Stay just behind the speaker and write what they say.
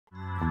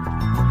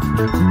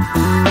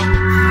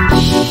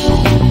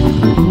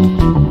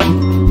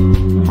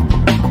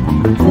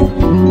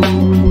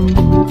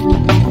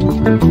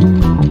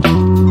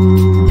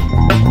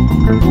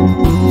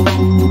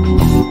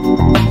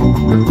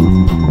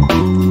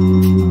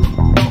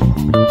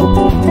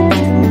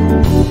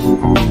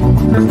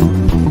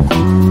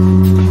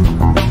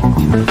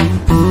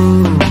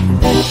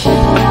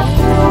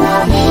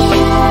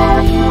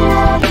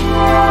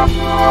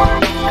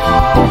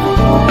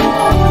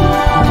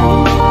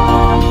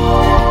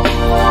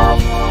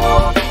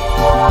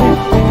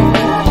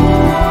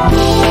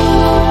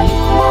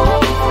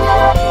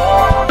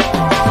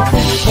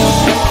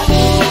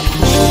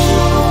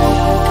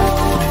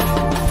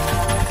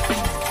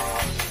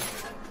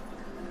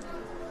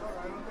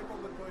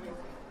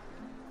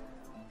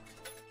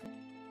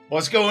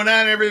What's going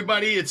on,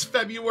 everybody? It's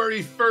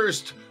February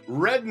 1st,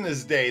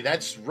 Redness Day.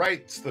 That's right.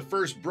 It's the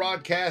first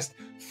broadcast,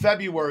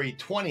 February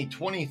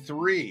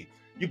 2023.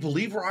 You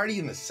believe we're already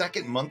in the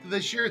second month of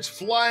this year? It's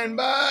flying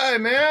by,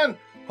 man.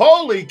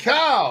 Holy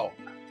cow.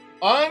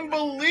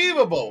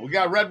 Unbelievable. We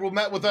got Red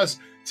Wemette with us.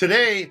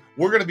 Today,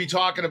 we're going to be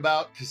talking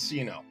about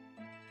Casino.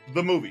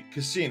 The movie,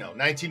 Casino,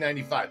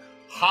 1995.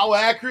 How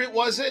accurate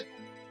was it?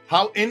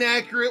 How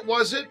inaccurate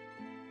was it?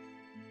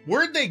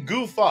 Where'd they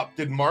goof up?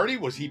 Did Marty,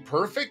 was he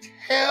perfect?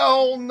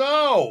 Hell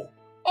no.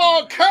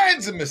 All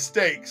kinds of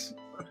mistakes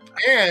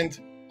and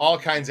all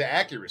kinds of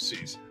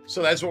accuracies.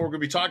 So that's what we're going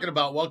to be talking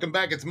about. Welcome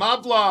back. It's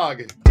Mob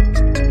Vlog.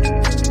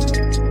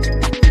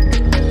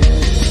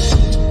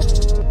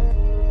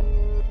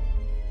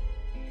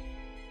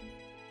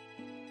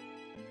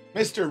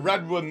 Mr.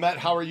 Red Wemette,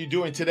 how are you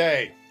doing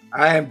today?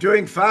 I am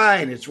doing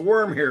fine. It's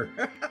warm here.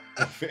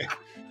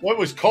 Well, it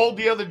was cold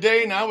the other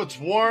day, now it's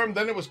warm.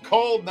 Then it was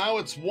cold, now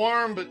it's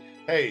warm. But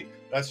hey,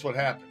 that's what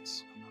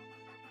happens.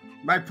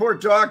 My poor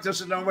dog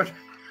doesn't know what.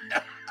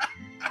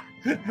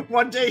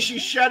 One day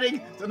she's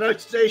shedding, the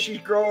next day she's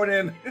growing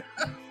in.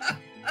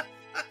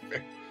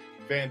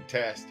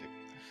 Fantastic.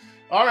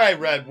 All right,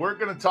 Red, we're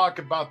going to talk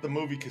about the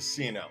movie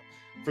Casino.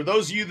 For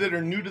those of you that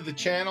are new to the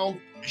channel,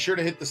 be sure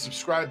to hit the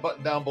subscribe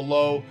button down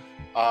below.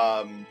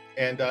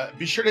 And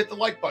be sure to hit the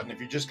like button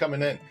if you're just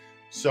coming in.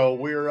 So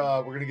we're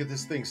going to get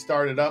this thing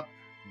started up.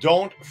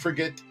 Don't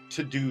forget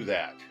to do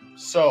that.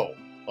 So,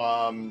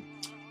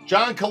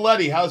 John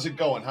Cullotta, how's it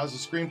going? How's the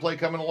screenplay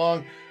coming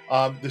along?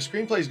 The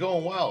screenplay's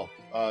going well.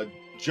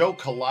 Joe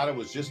Cullotta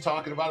was just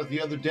talking about it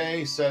the other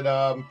day. Said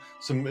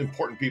some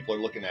important people are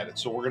looking at it.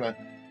 So we're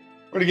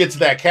gonna get to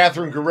that.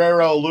 Catherine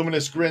Guerrero,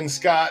 Luminous Grin,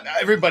 Scott,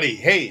 everybody.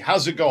 Hey,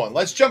 how's it going?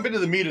 Let's jump into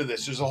the meat of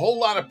this. There's a whole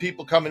lot of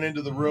people coming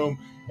into the room,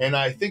 and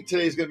I think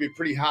today's going to be a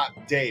pretty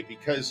hot day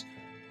because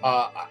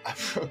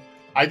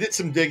I did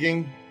some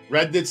digging.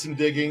 Red did some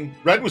digging.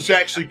 Red was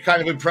actually kind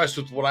of impressed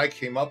with what I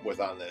came up with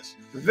on this.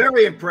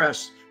 Very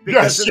impressed.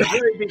 Because Yes. in the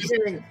very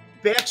beginning,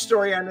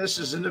 backstory on this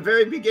is in the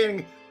very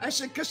beginning, I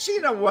said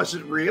Casino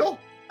wasn't real.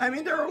 I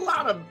mean, there are a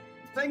lot of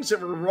things that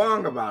were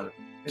wrong about it.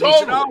 And he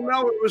said, oh,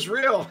 no, it was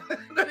real.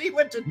 Then he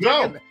went to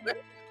digging.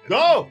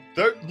 No.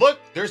 Look,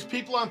 there's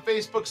people on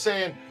Facebook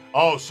saying,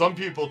 oh, some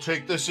people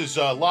take this as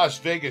Las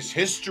Vegas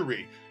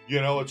history.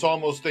 You know, it's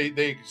almost,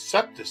 they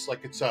accept this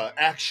like it's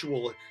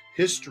actual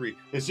history,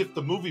 as if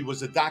the movie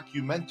was a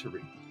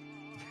documentary.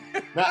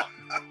 Now,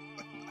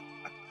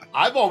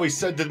 I've always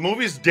said the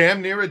movie's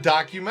damn near a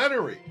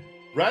documentary.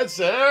 Red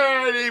said,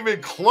 it ain't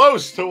even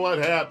close to what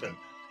happened.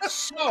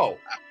 So,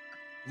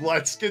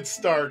 let's get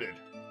started.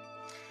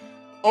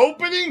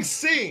 Opening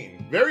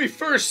scene, very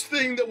first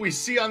thing that we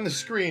see on the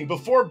screen,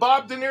 before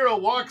Bob De Niro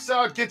walks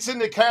out, gets in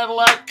the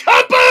Cadillac,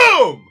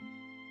 kaboom!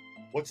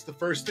 What's the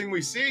first thing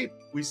we see?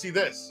 We see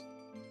this.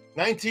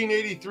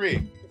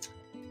 1983.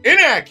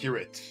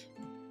 Inaccurate.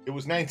 It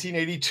was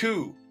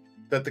 1982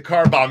 that the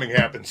car bombing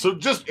happened. So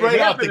just right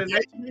out the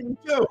gate,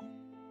 1982.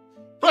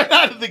 right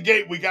out of the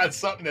gate, we got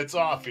something that's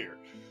off here.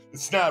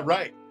 It's not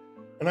right.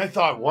 And I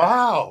thought,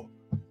 wow,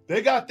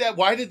 they got that.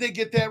 Why did they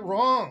get that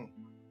wrong?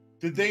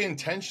 Did they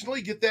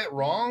intentionally get that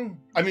wrong?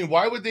 I mean,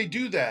 why would they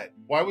do that?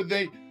 Why would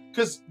they?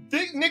 Because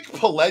Nick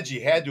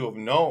Pileggi had to have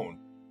known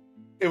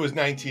it was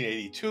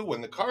 1982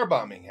 when the car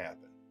bombing happened.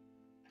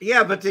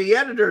 Yeah, but the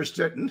editors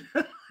didn't.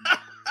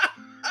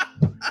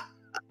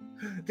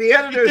 The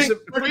editors, the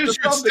producers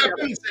step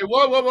in and say,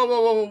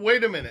 whoa,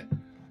 wait a minute.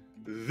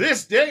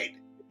 This date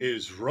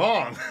is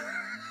wrong.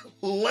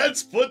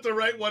 Let's put the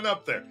right one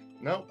up there.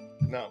 No.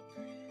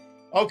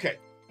 Okay.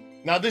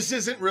 Now, this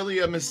isn't really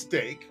a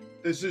mistake.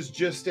 This is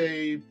just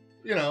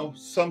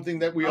something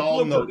that we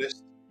all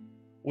noticed.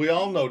 We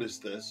all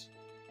noticed this.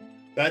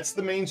 That's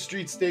the Main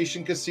Street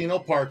Station Casino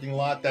parking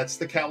lot. That's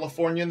the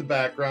California in the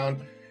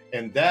background.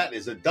 And that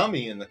is a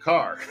dummy in the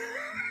car.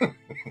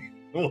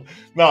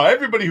 Now,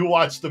 everybody who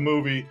watched the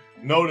movie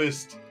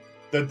noticed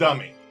the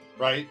dummy,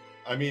 right?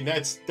 I mean,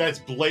 that's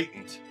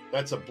blatant.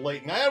 That's a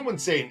blatant. I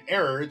wouldn't say an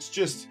error. It's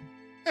just,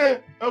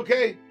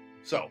 okay.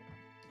 So,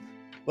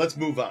 let's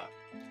move on.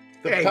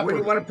 Hey, what, do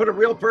you want to put a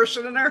real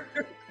person in there?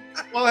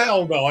 Well,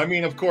 hell no. I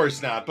mean, of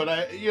course not. But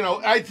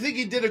I think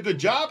he did a good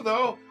job,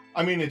 though.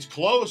 I mean, it's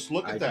close.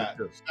 Look at that.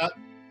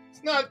 It's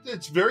not.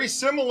 It's very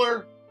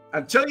similar.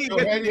 Until you get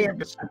to the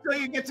ambulance.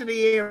 Until you get to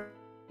the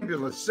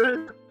ambulance.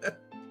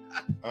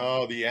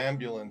 Oh, the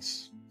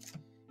ambulance.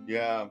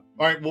 Yeah. All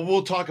right. Well,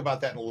 we'll talk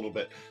about that in a little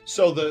bit.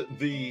 So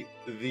the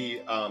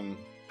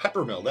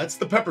pepper mill. That's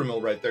the pepper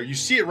mill right there. You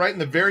see it right in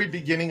the very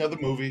beginning of the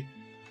movie.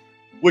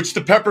 Which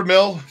the pepper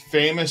mill,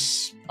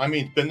 famous. I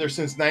mean, been there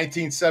since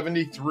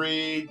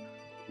 1973.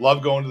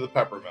 Love going to the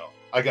pepper mill.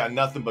 I got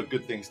nothing but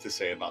good things to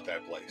say about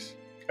that place.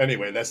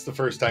 Anyway, that's the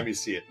first time you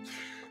see it.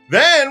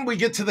 Then we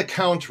get to the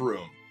count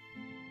room.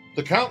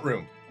 The count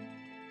room.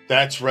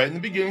 That's right in the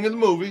beginning of the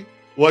movie.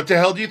 What the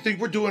hell do you think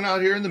we're doing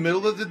out here in the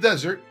middle of the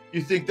desert?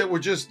 You think that we're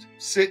just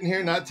sitting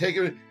here not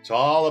taking it? It's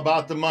all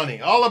about the money.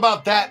 All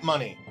about that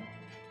money.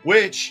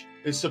 Which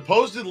is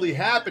supposedly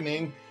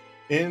happening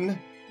in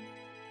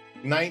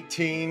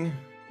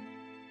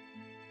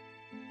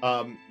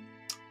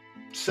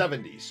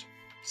 1970s.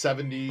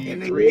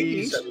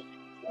 73,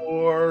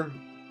 74.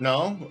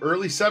 No,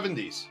 early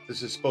 70s.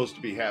 This is supposed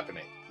to be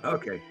happening.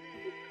 Okay.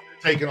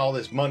 Taking all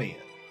this money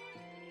in.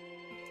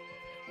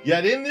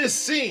 Yet in this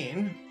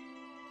scene,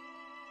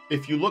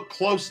 if you look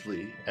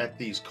closely at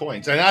these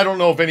coins, and I don't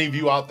know if any of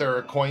you out there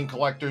are coin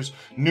collectors,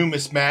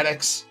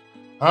 numismatics,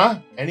 huh?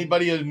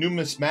 Anybody a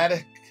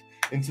numismatic?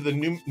 Into the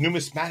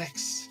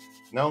numismatics?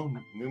 No?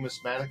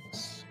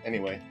 Numismatics?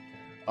 Anyway.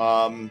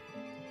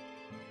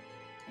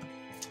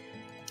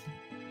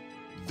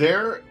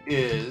 There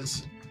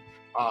is,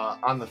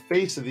 on the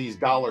face of these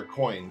dollar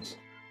coins,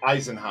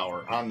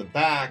 Eisenhower. On the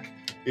back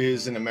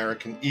is an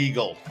American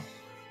eagle.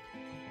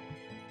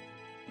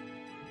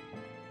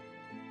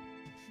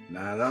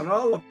 Not on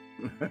all of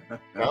them.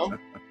 No,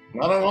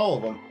 not on all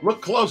of them.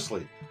 Look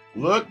closely.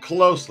 Look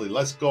closely.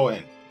 Let's go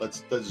in.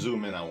 Let's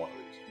zoom in on one of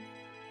these.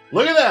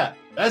 Look at that.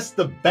 That's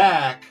the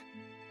back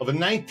of a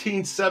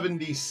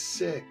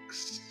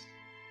 1976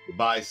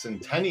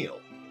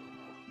 bicentennial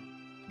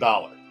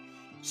dollar.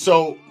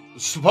 So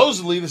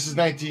supposedly this is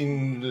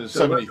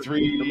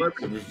 1973,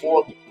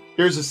 74.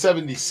 Here's a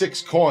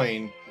 76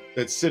 coin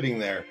that's sitting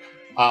there,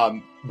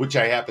 which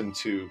I happened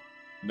to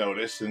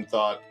notice and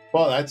thought,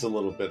 well, that's a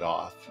little bit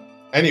off.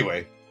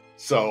 Anyway,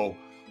 so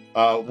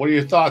what are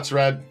your thoughts,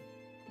 Red?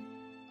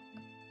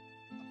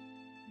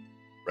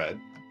 Red?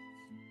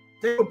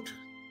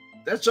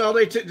 That's all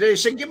they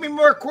said. Give me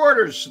more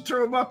quarters and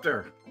throw them up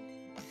there.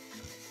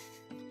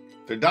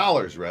 They're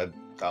dollars, Red.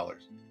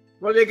 Dollars.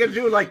 What are they going to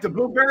do? Like the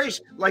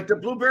blueberries? Like the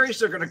blueberries,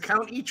 they're going to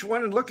count each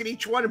one and look at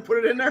each one and put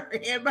it in there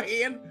hand by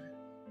hand?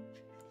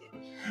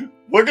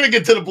 We're going to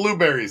get to the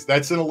blueberries.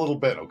 That's in a little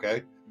bit,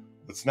 okay?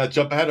 Let's not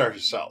jump ahead of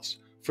ourselves.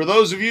 For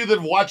those of you that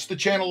have watched the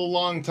channel a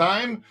long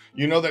time,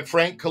 you know that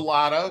Frank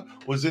Cullotta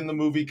was in the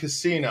movie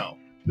Casino.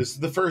 This is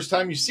the first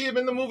time you see him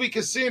in the movie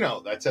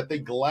Casino. That's at the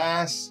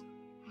glass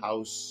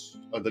house,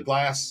 or the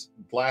glass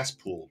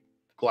pool,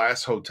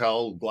 glass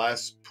hotel,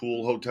 glass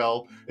pool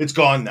hotel. It's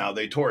gone now.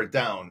 They tore it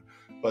down.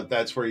 But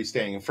that's where he's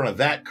staying, in front of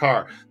that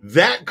car.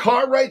 That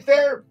car right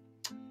there,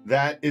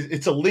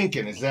 it's a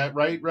Lincoln. Is that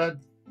right,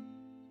 Red?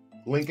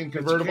 Lincoln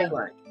convertible?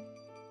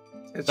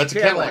 That's a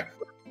Cadillac.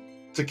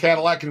 It's a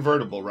Cadillac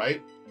convertible,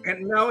 right?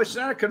 And no, it's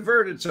not a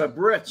converted. It's a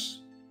Brits.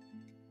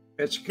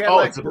 It's a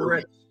Cadillac it's a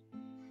Brits.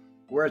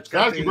 Where it's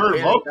got got a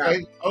convertible.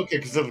 Okay, okay,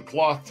 because of the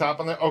cloth top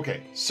on there.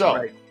 Okay, so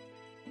right.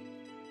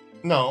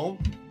 No,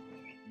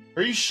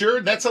 are you sure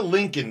that's a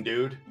Lincoln,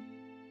 dude?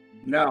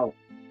 No.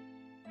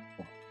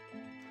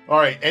 All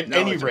right. At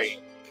any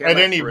rate,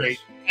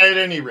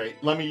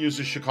 let me use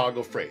a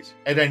Chicago phrase.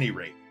 At any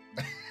rate,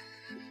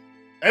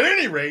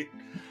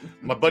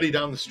 my buddy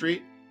down the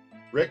street,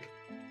 Rick,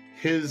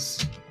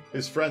 his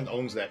friend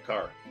owns that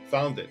car.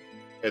 Found it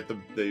at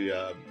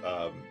the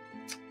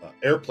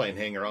airplane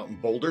hangar out in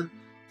Boulder.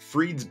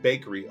 Freed's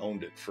Bakery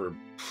owned it for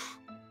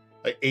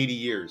like 80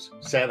 years.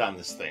 Sat on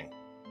this thing,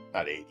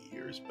 not 80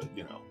 years, but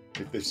you know,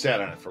 they've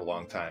sat on it for a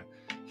long time.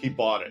 He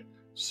bought it,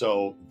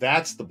 so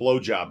that's the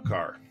blowjob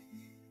car.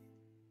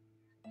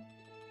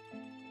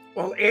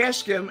 Well,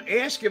 ask him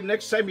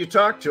next time you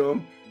talk to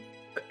him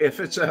if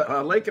it's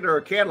a Lincoln or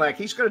a Cadillac.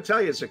 He's going to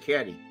tell you it's a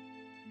Caddy.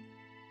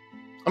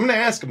 I'm going to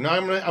ask him. No,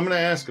 I'm going to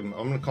ask him.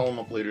 I'm going to call him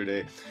up later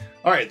today.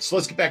 All right, so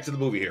let's get back to the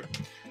movie here.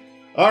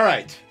 All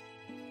right.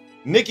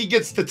 Nicky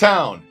gets to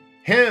town.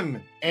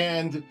 Him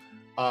and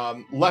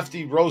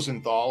Lefty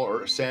Rosenthal,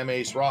 or Sam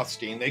Ace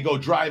Rothstein, they go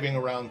driving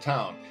around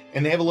town.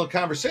 And they have a little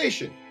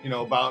conversation, you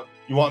know, about,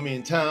 you want me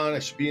in town? I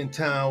should be in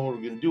town. What are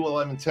we going to do while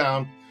I'm in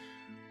town?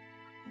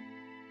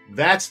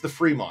 That's the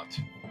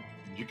Fremont.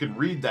 You can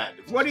read that.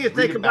 What do you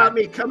think about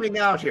me coming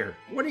out here?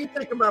 What do you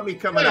think about me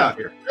coming out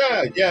here?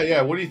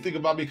 Yeah. What do you think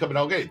about me coming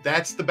out? Okay,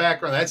 that's the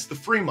background. That's the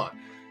Fremont.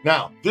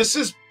 Now, this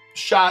is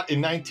shot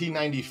in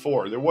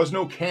 1994. There was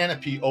no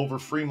canopy over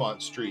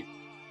Fremont Street.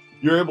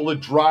 You're able to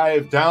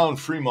drive down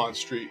Fremont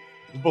Street.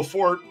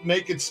 Before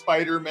Naked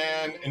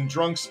Spider-Man and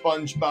Drunk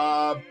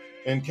SpongeBob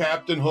and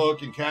Captain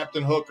Hook and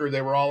Captain Hooker,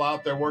 they were all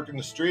out there working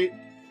the street.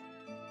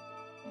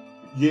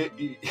 You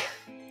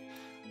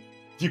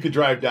could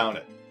drive down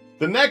it.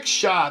 The next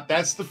shot,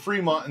 that's the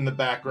Fremont in the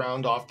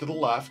background off to the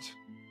left.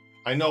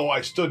 I know I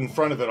stood in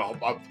front of it,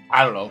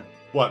 I don't know,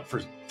 what,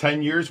 for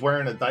 10 years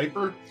wearing a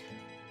diaper?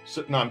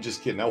 So, no, I'm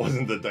just kidding. I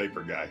wasn't the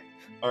diaper guy.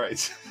 All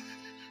right.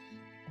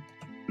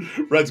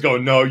 Red's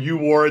going, no, you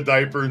wore a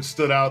diaper and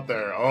stood out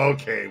there.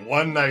 Okay,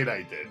 one night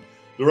I did.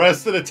 The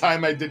rest of the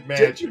time I did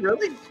magic. Did you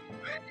really?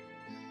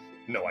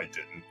 No, I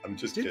didn't. I'm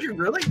just Did kidding. you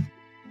really?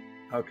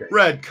 Okay.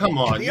 Red, come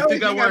on. You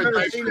think I wear a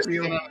diaper on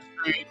on the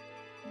street?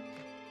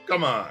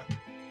 Come on.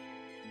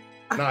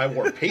 No, I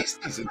wore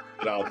pasties and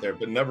shit out there,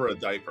 but never a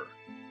diaper.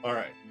 All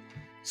right.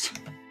 So,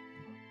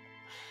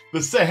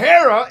 the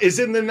Sahara is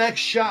in the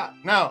next shot.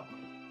 Now,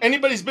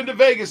 anybody's been to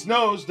Vegas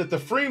knows that the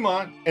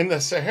Fremont and the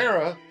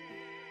Sahara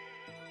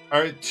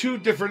are at two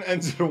different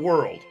ends of the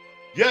world.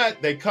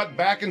 Yet, they cut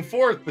back and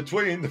forth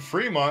between the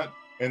Fremont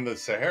and the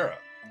Sahara.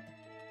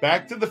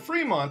 Back to the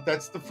Fremont,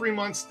 that's the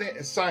Fremont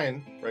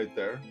sign right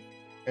there,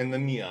 and the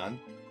neon.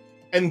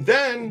 And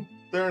then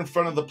they're in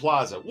front of the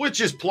plaza, which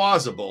is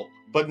plausible,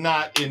 but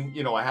not in,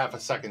 you know, a half a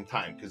second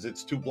time because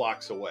it's 2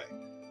 blocks away.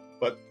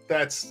 But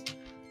that's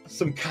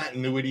some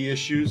continuity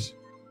issues.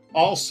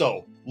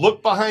 Also,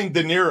 look behind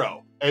De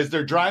Niro as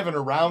they're driving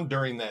around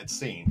during that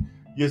scene.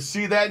 You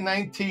see that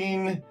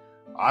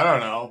I don't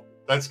know,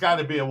 that's got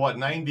to be a, what,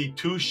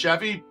 92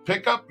 Chevy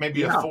pickup?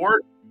 Maybe a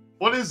Ford?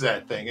 What is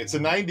that thing? It's a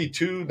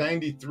 92,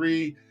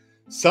 93,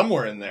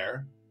 somewhere in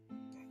there.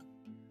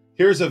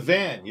 Here's a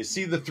van. You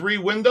see the 3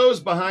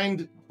 windows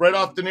behind, right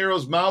off De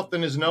Niro's mouth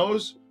and his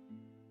nose?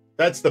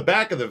 That's the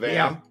back of the van.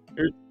 Yeah.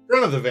 Here's the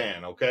front of the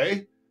van,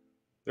 okay?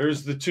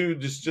 There's the two,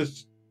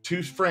 just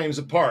 2 frames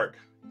apart.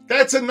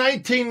 That's a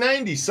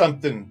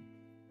 1990-something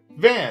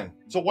van.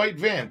 It's a white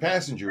van,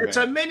 passenger van. It's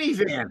a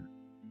minivan.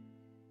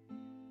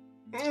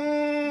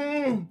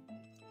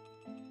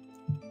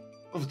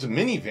 If it's a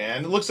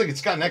minivan, it looks like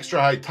it's got an extra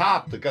high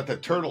top that got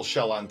that turtle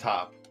shell on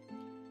top.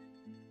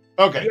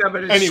 Okay. Yeah,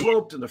 but it's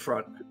sloped in the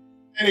front.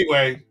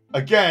 Anyway,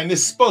 again, this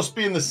is supposed to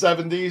be in the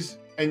 70s,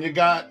 and you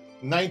got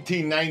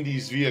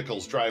 1990s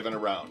vehicles driving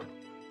around.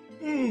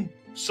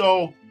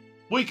 So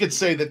we could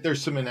say that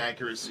there's some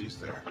inaccuracies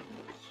there.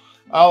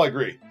 I'll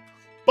agree.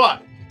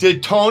 But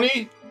did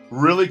Tony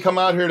really come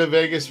out here to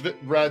Vegas,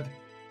 Red?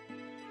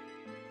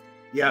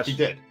 Yes. He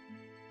did.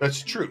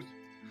 That's the truth.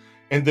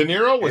 And De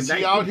Niro, was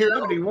he out here?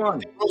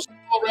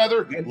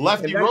 1971.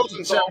 Lefty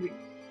Rosenthal.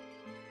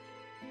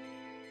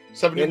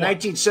 71. In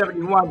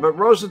 1971, but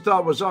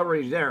Rosenthal was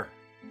already there.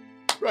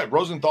 Right.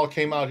 Rosenthal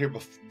came out here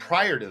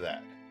prior to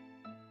that.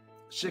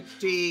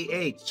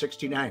 68,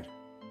 69.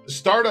 The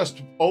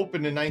Stardust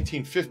opened in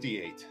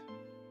 1958.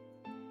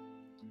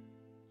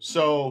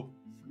 So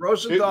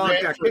Rosenthal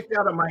got kicked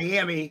out of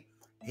Miami.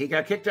 He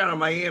got kicked out of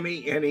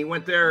Miami, and he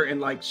went there in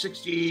like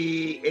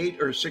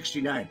 68 or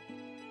 69.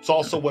 It's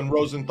also when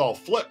Rosenthal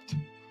flipped,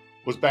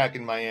 was back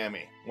in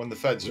Miami, when the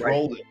feds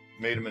rolled it,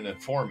 made him an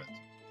informant.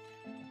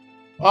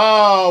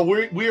 Oh,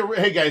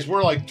 hey guys,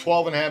 we're like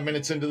 12 and a half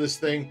minutes into this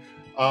thing.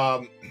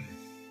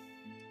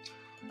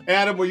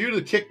 Adam, were you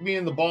the kick me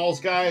in the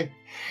balls guy?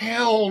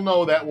 Hell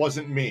no, that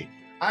wasn't me.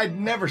 I'd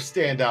never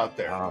stand out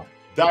there. Wow.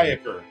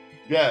 Diaper.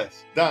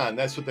 Yes, Don,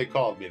 that's what they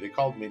called me. They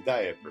called me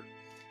Diaper.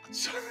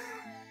 So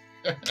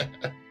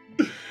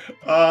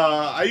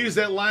I use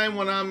that line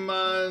when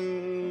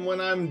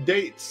I'm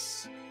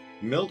dates.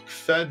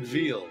 Milk-fed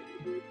veal.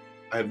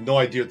 I have no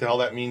idea what the hell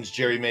that means,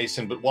 Jerry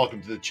Mason, but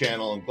welcome to the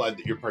channel. I'm glad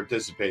that you're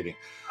participating.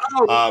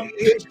 Oh,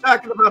 he's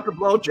talking about the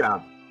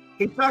blowjob.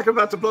 He's talking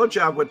about the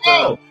blowjob with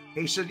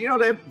he said, you know,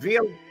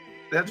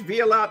 that's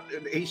veal out.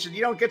 He said,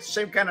 you don't get the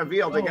same kind of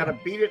veal. They got to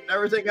beat it and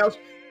everything else.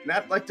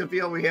 Not like the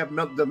veal we have,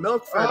 the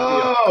milk-fed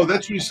veal. Oh,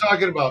 that's what he's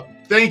talking about.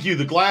 Thank you.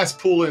 The Glass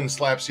Pool Inn,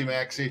 Slapsy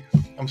Maxie.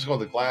 I'm just going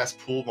to the Glass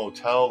Pool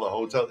Motel, the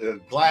hotel.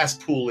 Glass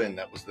Pool Inn,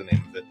 that was the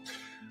name of it.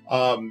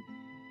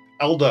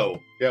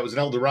 Eldo. Yeah, it was an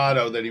El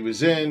Dorado that he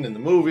was in the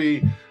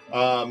movie.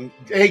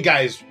 Hey,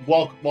 guys,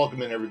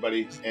 welcome in,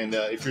 everybody. And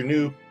if you're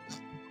new,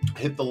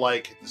 hit the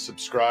like, hit the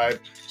subscribe.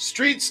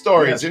 Street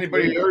Stories. Yes,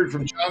 Anybody heard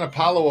from John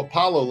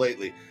Apollo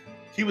lately?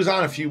 He was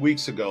on a few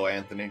weeks ago,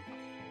 Anthony.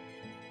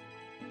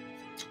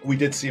 We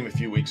did see him a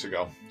few weeks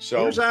ago. So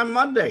he was on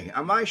Monday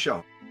on my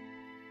show.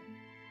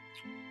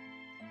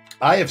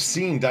 I have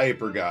seen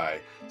Diaper Guy.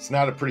 It's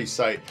not a pretty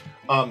sight.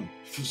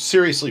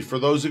 Seriously, for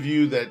those of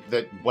you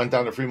that went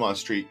down to Fremont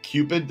Street,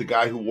 Cupid, the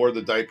guy who wore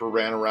the diaper,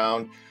 ran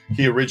around.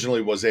 He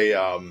originally was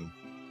an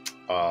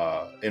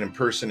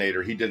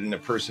impersonator. He did an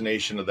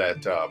impersonation of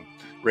that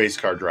race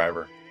car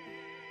driver.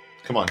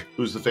 Come on,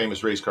 who's the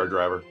famous race car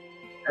driver?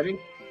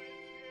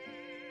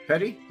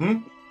 Petty?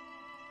 The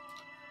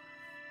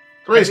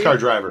race car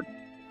driver.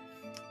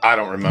 I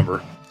don't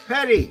remember.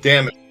 Petty.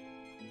 Damn it.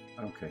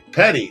 Okay.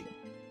 Petty.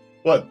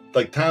 What,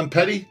 like Tom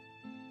Petty?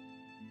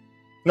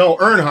 No,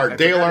 Earnhardt.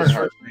 Dale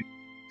Earnhardt.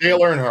 Dale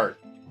Earnhardt.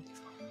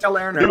 Dale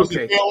Earnhardt. He was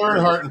a Dale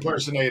Earnhardt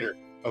impersonator.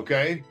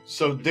 Okay,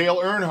 so Dale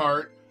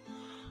Earnhardt,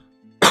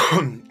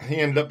 he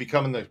ended up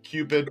becoming the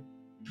Cupid.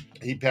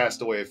 He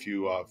passed away a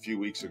few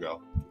weeks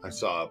ago. I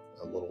saw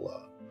a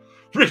little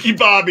Ricky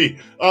Bobby.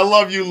 I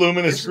love you,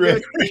 Luminous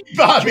Grid. Ricky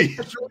Bobby.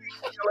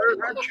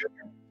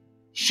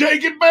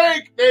 Shake and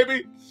bake,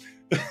 baby.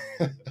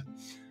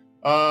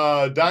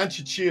 Don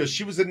Chichillo,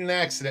 she was in an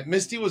accident.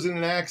 Misty was in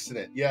an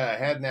accident. Yeah,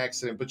 had an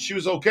accident, but she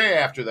was okay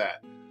after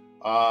that.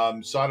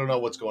 So I don't know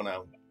what's going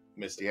on with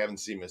Misty. Haven't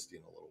seen Misty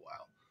in a little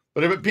while.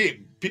 But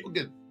people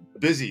get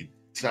busy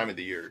time of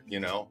the year, you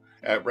know.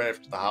 Right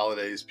after the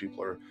holidays,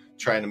 people are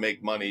trying to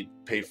make money,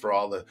 pay for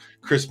all the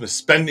Christmas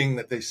spending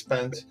that they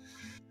spent.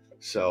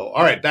 So,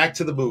 all right, back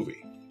to the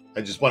movie.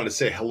 I just wanted to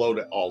say hello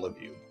to all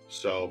of you.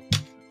 So,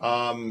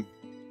 all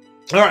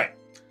right.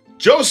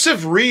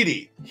 Joseph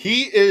Reid.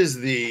 He is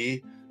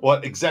the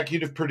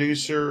executive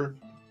producer,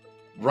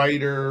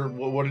 writer.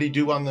 What did he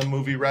do on the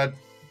movie Red?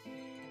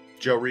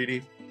 Joe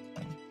Reid?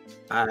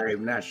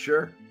 I'm not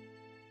sure.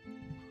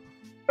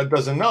 That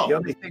doesn't know. The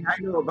only thing I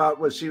knew about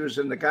was he was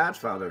in The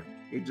Godfather.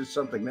 He did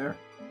something there.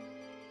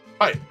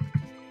 Right.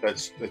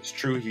 That's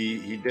true.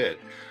 He did.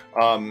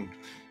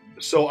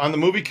 So on the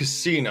movie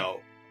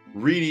Casino,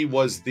 Reid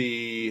was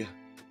Reid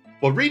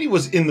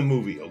was in the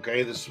movie.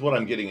 Okay, this is what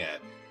I'm getting at.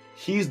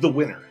 He's the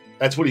winner.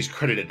 That's what he's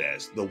credited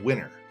as, the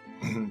winner.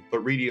 But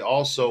Reid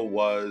also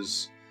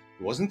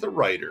wasn't the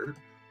writer.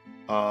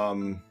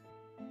 What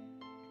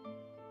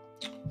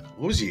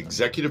was he?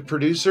 Executive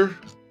producer?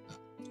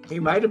 He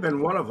might have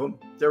been one of them.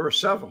 There were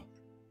several.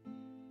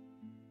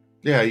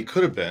 Yeah, he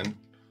could have been.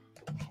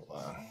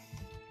 Hold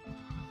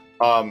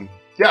on.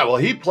 Yeah, well,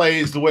 he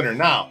plays the winner.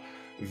 Now,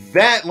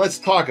 let's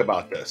talk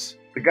about this.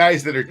 The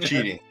guys that are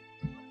cheating.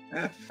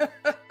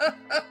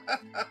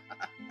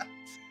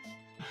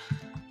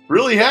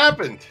 Really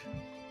happened.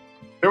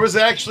 There was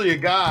actually a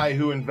guy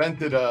who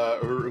invented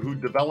who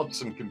developed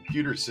some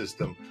computer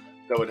system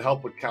that would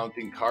help with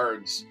counting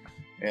cards.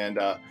 And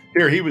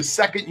here he was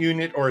second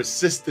unit or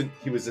assistant.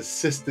 He was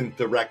assistant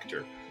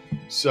director.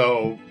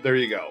 So there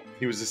you go.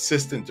 He was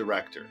assistant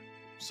director.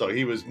 So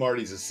he was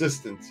Marty's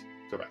assistant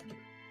director.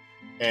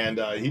 And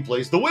he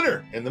plays the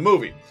winner in the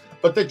movie.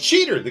 But the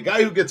cheater, the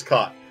guy who gets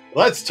caught.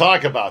 Let's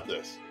talk about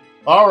this.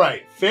 All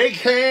right, fake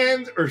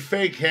hand or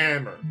fake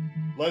hammer?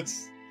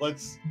 Let's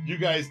you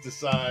guys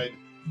decide.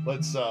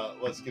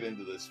 Let's get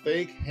into this.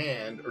 Fake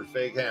hand or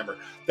fake hammer?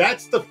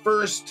 That's the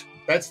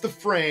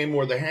frame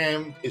where the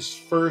hand is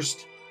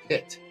first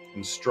hit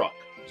and struck.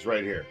 It's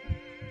right here.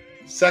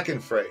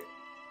 Second frame.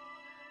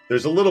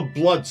 There's a little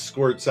blood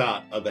squirts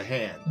out of the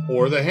hand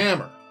or the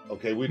hammer.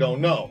 Okay, we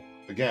don't know.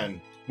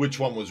 Again, which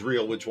one was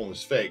real, which one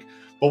was fake.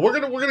 But we're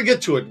gonna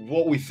get to it,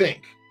 what we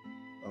think.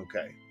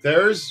 Okay.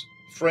 There's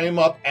frame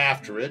up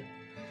after it.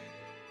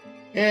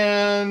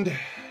 And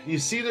you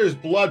see there's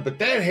blood, but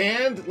that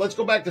hand, let's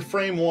go back to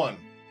frame one.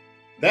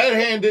 That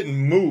hand didn't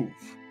move.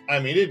 I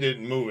mean, it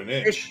didn't move an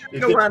inch. It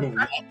didn't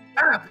move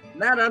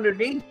not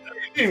underneath.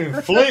 It didn't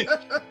even flinch.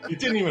 It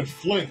didn't even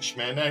flinch,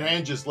 man. That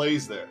hand just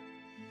lays there.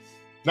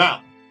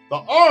 Now,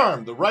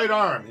 the right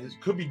arm,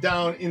 could be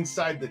down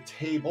inside the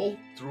table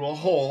through a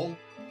hole.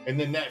 And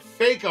then that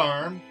fake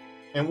arm,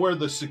 and where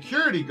the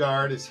security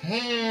guard, his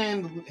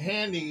hand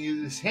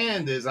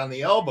is on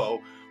the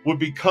elbow, would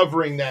be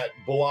covering that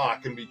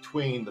block in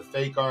between the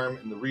fake arm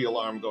and the real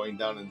arm going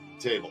down into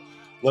the table.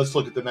 Let's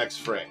look at the next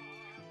frame.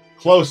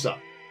 Close up.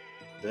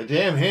 The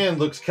damn hand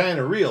looks kind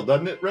of real,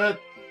 doesn't it, Red?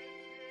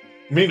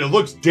 I mean, it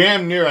looks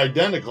damn near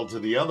identical to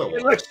the other one.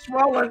 It looks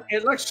swollen.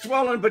 It looks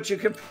swollen, but you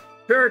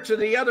compare it to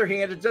the other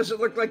hand, it doesn't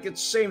look like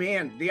it's the same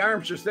hand. The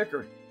arms are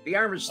thicker. The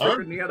arm is thicker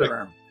than the other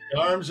arm. The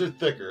arms are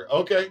thicker.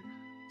 Okay.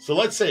 So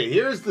let's say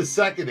here's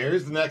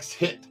the next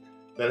hit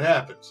that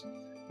happens.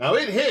 Now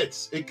it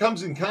hits, it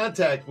comes in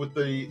contact with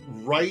the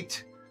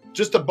right,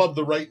 just above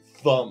the right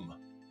thumb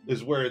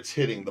is where it's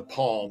hitting the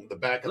palm, the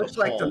back of the palm. Looks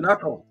like the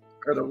knuckle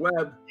or the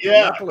web.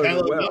 Yeah, kind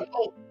of the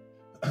knuckle.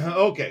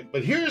 Okay,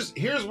 but here's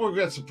where we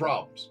got some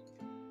problems.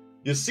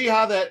 You see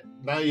how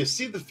now you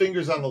see the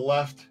fingers on the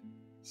left?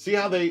 See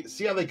how they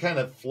kind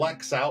of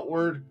flex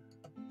outward?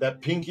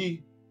 That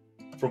pinky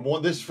from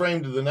this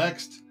frame to the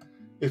next?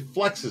 It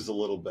flexes a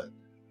little bit.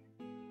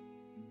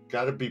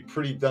 Got to be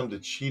pretty dumb to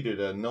cheat at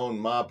a known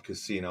mob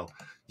casino.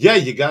 Yeah,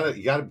 you gotta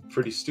be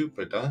pretty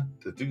stupid, huh,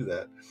 to do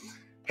that.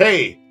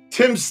 Hey,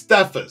 Tim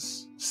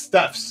Steffs.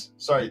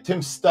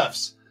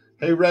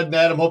 Hey, Red and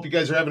Adam, hope you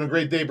guys are having a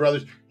great day,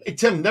 brothers. Hey,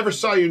 Tim, never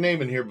saw your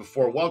name in here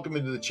before. Welcome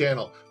into the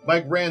channel.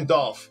 Mike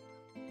Randolph.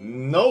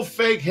 No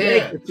fake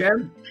hand. Thank you,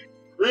 Tim.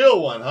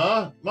 Real one,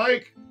 huh?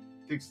 Mike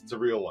thinks it's a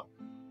real one.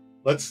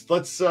 Let's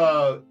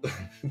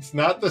it's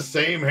not the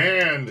same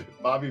hand.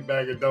 Bobby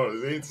Bag of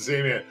Donuts. It ain't the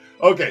same hand.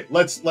 Okay,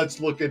 let's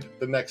look at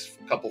the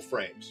next couple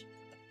frames.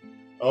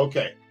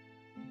 Okay.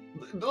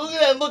 Look at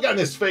that look on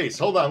his face.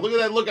 Hold on. Look at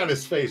that look on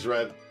his face,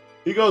 Red.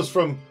 He goes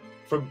from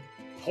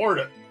poor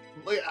to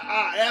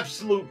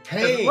absolute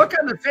pain. Look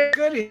on the face,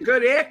 good. He's a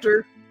good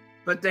actor,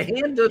 but the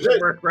hand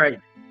doesn't work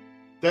right.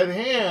 That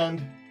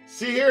hand,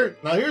 see here?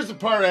 Now here's the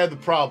part I had the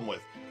problem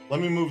with. Let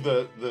me move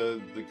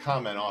the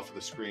comment off of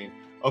the screen.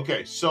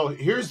 Okay, so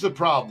here's the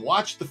problem.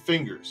 Watch the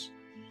fingers.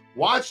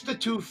 Watch the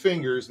two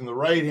fingers in the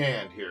right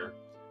hand here.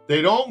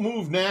 They don't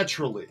move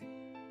naturally.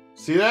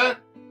 See that?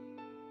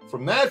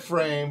 From that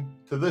frame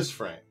to this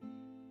frame.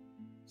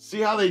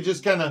 See how they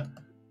just kind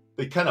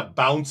of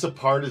bounce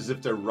apart as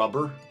if they're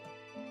rubber?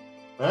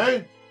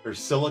 Right? Or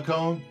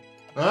silicone?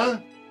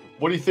 Huh?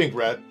 What do you think,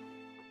 Red?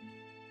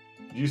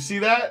 Do you see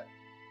that?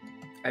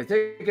 I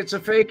think it's a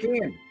fake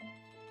hand.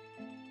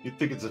 You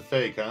think it's a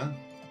fake, huh?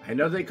 I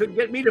know they couldn't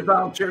get me to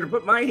volunteer to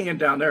put my hand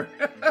down there.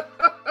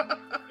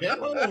 Yeah, I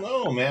don't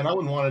know, man. I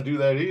wouldn't want to do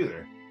that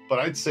either. But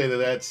I'd say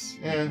that's,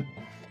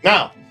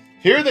 Now,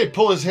 here they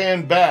pull his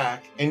hand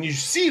back, and you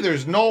see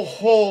there's no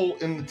hole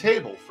in the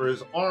table for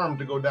his arm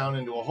to go down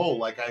into a hole,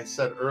 like I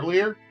said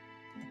earlier.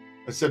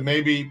 I said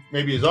maybe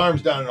his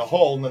arm's down in a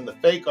hole, and then the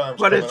fake arm's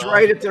But it's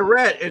right off. at the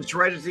red. It's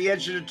right at the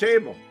edge of the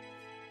table.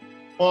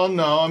 Well,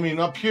 no, I mean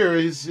up here,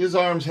 his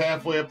arm's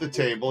halfway up the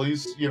table.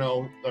 He's,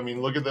 I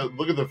mean, look at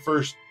the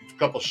first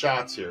couple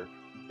shots here.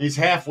 He's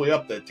halfway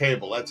up that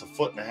table. That's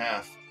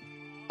 1.5 feet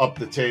up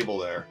the table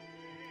there.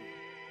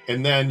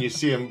 And then you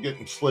see him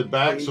getting slid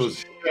back, so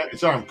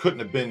his arm couldn't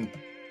have been,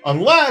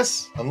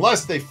 unless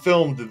they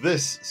filmed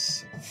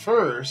this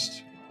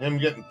first, him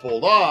getting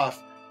pulled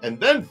off, and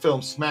then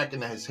film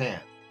smacking his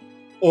hand,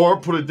 or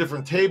put a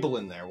different table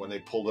in there when they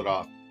pulled it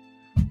off,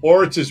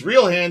 or it's his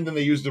real hand and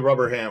they used the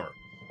rubber hammer.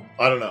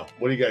 I don't know.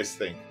 What do you guys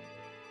think?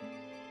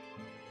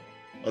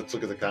 Let's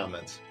look at the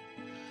comments.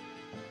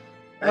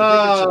 I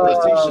think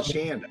it's a thesis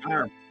hand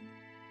arm.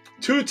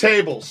 Two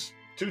tables.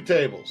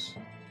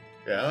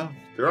 Yeah,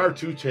 there are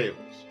 2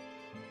 tables.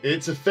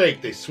 It's a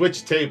fake. They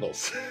switched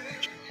tables.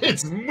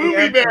 It's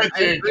movie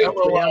magic.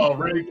 LOL,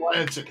 Reid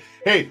Blanchett.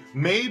 Hey,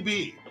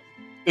 maybe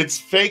it's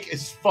fake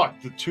as fuck.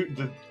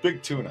 The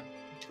big tuna.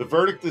 The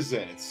verdict is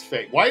in. It's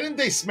fake. Why didn't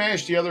they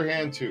smash the other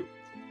hand too?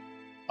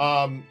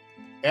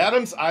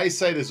 Adam's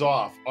eyesight is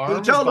off.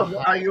 He told him,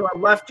 "Are you a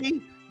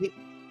lefty?"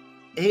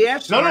 He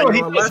asked him, "Are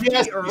you a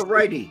lefty or a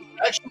righty?"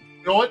 Actually,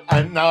 you know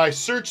what? Now I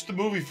searched the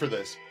movie for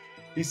this.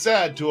 He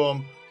said to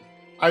him,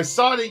 "I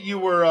saw that you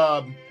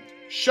were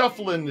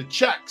shuffling the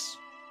chips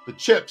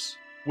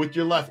with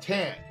your left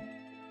hand,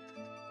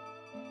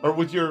 or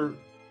with your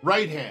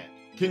right hand.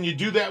 Can you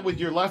do that with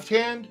your left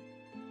hand?"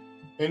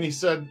 And he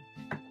said,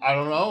 "I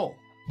don't know."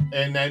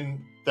 And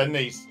then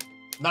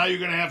now you're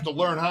gonna have to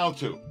learn how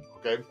to.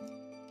 Okay.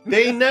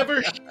 They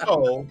never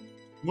show.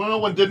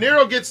 Well, when De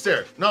Niro gets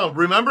there, no,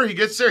 remember he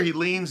gets there, he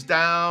leans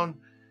down,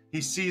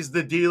 he sees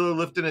the dealer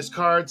lifting his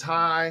cards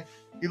high,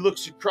 he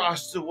looks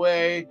across the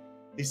way,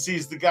 he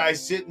sees the guy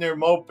sitting there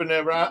moping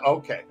around.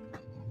 Okay.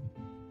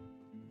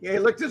 Yeah, he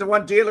looked at the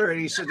one dealer and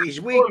he said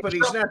he's weak, but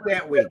he's not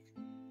that weak.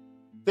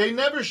 They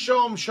never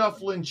show him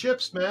shuffling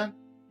chips, man.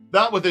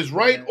 Not with his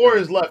right or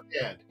his left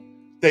hand.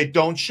 They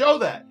don't show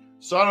that.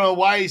 So I don't know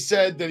why he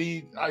said that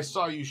I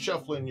saw you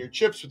shuffling your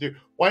chips with your.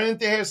 Why didn't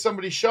they have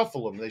somebody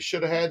shuffle them? They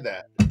should have had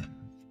that.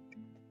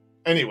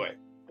 Anyway,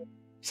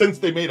 since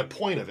they made a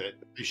point of it,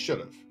 they should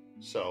have.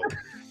 So.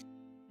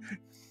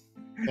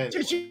 Anyway.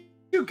 Did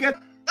you get?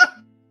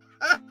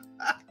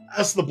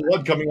 That's the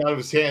blood coming out of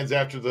his hands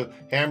after the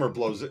hammer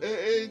blows.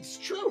 It's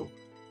true.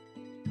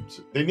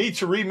 They need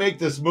to remake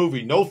this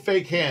movie. No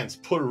fake hands.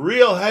 Put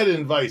real head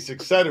in vice,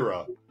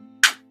 etc.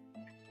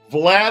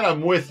 Vlad,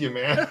 I'm with you,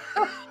 man.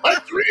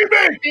 Let's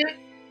remake it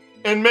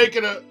and make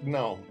it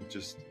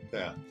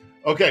yeah.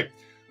 Okay,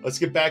 let's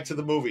get back to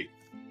the movie.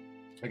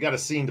 I got a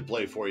scene to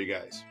play for you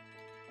guys.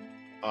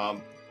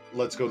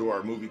 Let's go to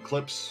our movie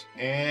clips.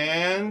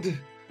 And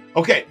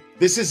okay,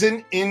 this is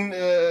in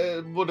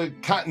what a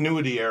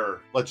continuity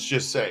error, let's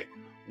just say.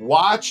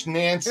 Watch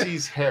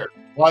Nancy's hair.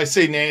 Well, I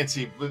say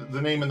Nancy, but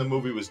the name in the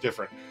movie was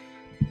different.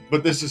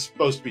 But this is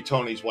supposed to be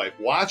Tony's wife.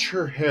 Watch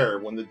her hair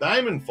when the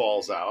diamond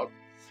falls out.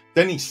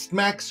 Then he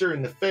smacks her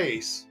in the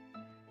face.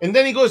 And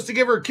then he goes to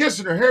give her a kiss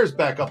and her hair's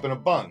back up in a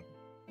bun.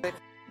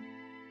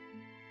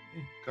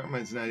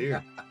 Carmine's not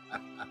here.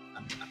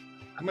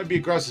 It might be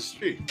across the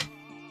street.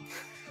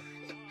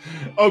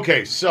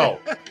 Okay, so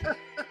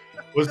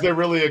was there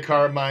really a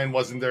Carmine?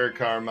 Wasn't there a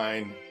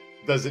Carmine?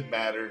 Does it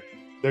matter?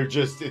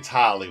 It's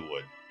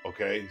Hollywood.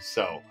 Okay,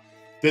 so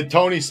did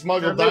Tony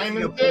smuggle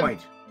diamonds in?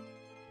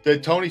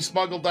 Did Tony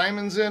smuggle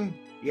diamonds in?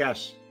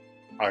 Yes.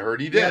 I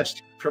heard he did.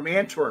 Yes, from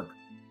Antwerp.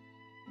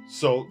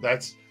 So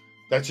that's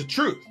a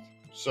truth.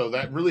 So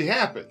that really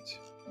happened.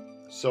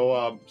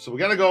 So we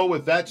got to go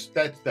with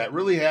that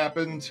really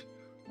happened.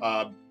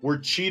 We're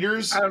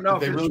cheaters. I don't know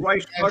if his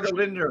wife smuggled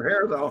in her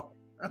hair though.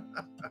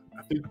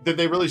 Did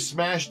they really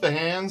smash the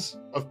hands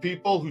of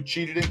people who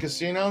cheated in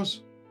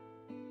casinos?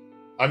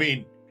 I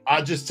mean,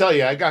 I'll just tell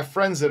you, I got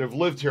friends that have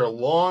lived here a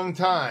long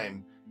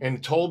time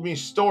and told me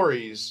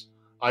stories.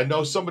 I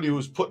know somebody who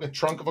was put in the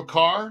trunk of a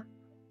car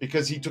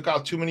because he took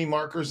out too many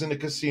markers in a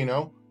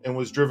casino and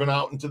was driven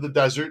out into the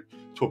desert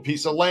to a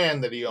piece of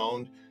land that he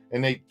owned.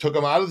 And they took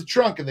him out of the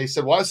trunk and they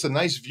said, well, it's a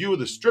nice view of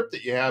the strip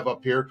that you have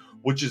up here,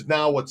 which is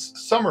now what's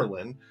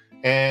Summerlin.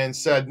 And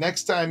said,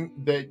 next time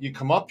that you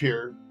come up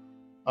here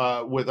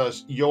with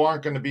us, you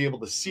aren't going to be able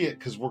to see it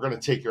because we're going to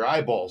take your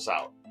eyeballs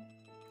out.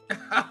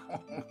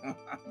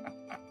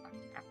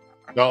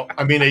 No,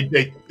 I mean,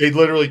 they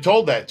literally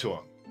told that to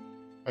him.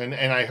 And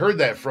I heard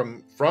that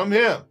from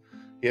him.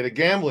 He had a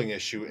gambling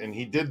issue and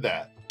he did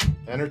that.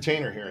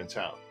 Entertainer here in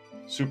town.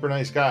 Super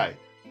nice guy,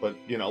 but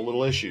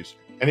little issues.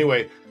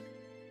 Anyway,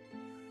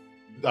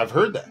 I've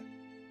heard that.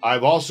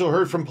 I've also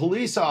heard from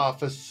police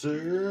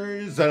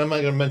officers, and I'm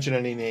not going to mention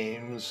any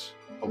names,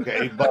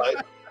 okay,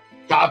 but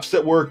cops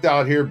that worked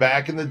out here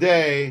back in the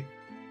day,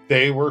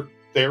 they were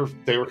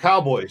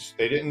cowboys.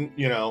 They didn't,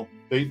 you know,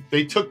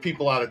 they took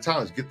people out of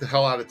town. Get the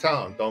hell out of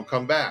town. Don't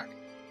come back.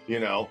 You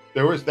know,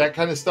 there was that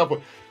kind of stuff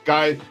with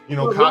guys, you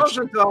know, cops.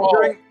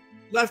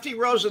 Lefty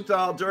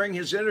Rosenthal, during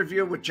his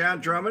interview with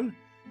John Drummond,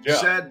 Yeah.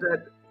 said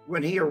that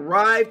when he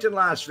arrived in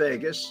Las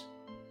Vegas,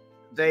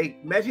 they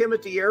met him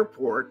at the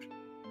airport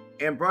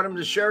and brought him to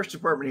the sheriff's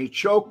department. He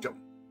choked him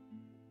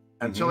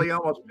until he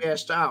almost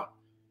passed out.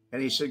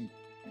 And he said,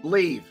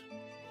 leave.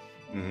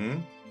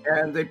 And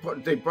they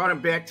brought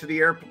him back to the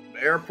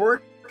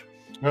airport.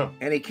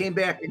 And he came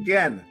back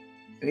again.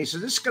 And he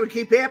said, this is going to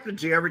keep happening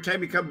to you every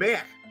time you come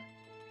back.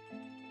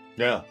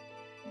 Yeah.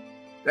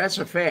 That's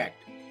a fact.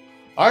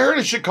 I heard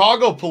of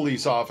Chicago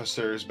police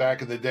officers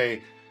back in the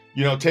day,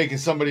 you know, taking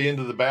somebody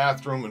into the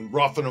bathroom and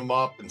roughing them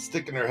up and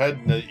sticking their head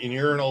in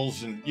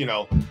urinals and, you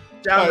know,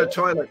 down the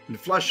toilet and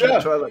flushing the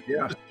toilet.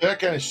 Yeah. That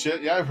kind of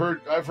shit. Yeah. I've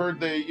heard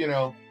they, you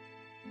know,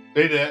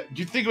 they did.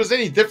 Do you think it was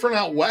any different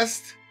out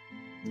west?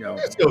 No.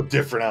 It's no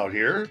different out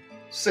here.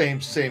 Same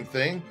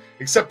thing,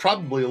 except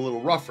probably a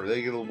little rougher.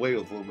 They get away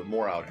with a little bit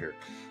more out here.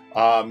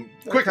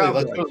 Quickly,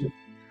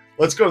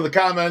 let's go to the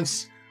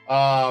comments.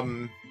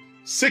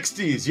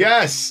 60s,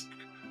 yes.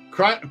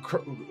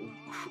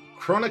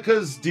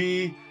 Chronicas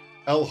de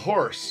El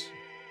Horse.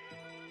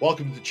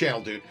 Welcome to the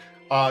channel, dude.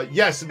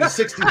 Yes, in the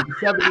 60s and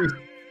 70s,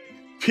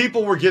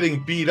 people were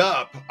getting beat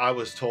up, I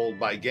was told,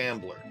 by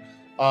Gambler.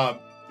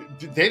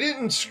 They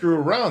didn't screw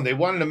around. They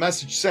wanted a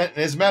message sent.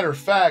 And as a matter of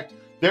fact,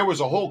 there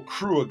was a whole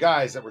crew of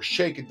guys that were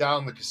shaking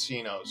down the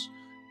casinos.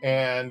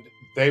 And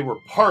they were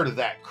part of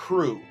that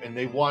crew. And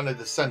they wanted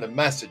to send a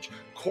message.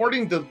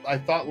 According to, I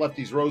thought,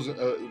 Lefty's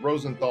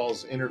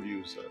Rosenthal's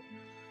interviews.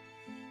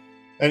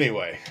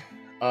 Anyway,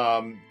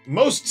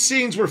 most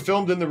scenes were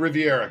filmed in the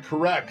Riviera.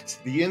 Correct.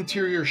 The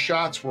interior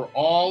shots were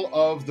all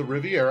of the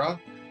Riviera.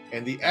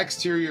 And the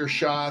exterior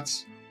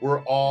shots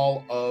were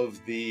all of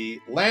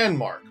the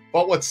Landmark.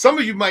 But what some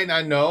of you might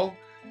not know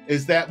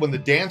is that when the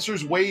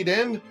dancers weighed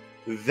in,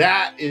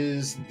 that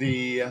is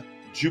the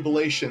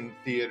Jubilation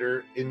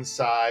Theater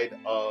inside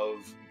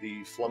of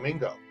the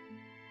Flamingo.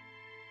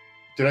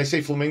 Did I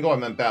say Flamingo? I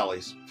meant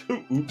Bally's.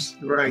 Oops.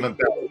 Right. I meant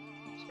Bally's.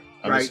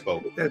 I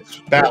misspoke.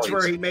 That's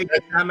where he made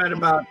the comment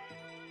about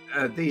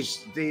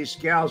these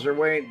gals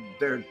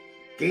they're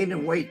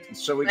gaining weight,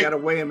 so we got to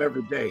weigh them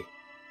every day.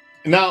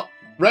 Now,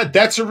 Red,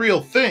 that's a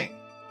real thing.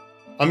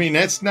 I mean,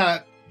 that's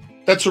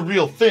a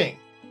real thing.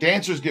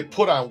 Dancers get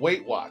put on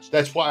Weight Watch.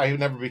 That's why I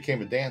never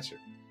became a dancer,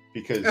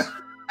 because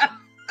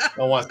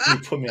no one wants to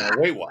put me on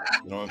Weight Watch.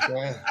 You know what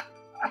I'm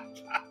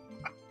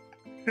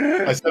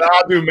saying? I said,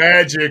 I'll do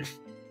magic.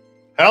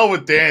 Hell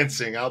with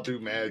dancing. I'll do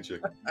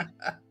magic.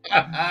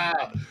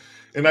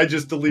 And I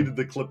just deleted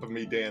the clip of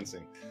me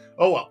dancing.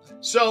 Oh, well.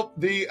 So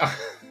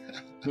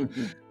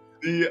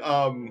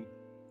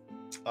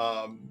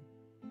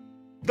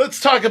let's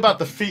talk about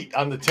the feet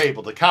on the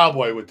table. The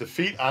cowboy with the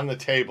feet on the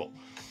table.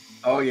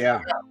 Oh,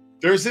 yeah.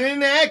 There's an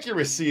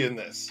inaccuracy in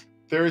this.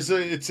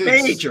 It's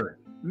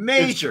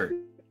major.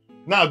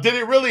 Now, did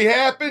it really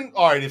happen?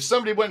 All right, if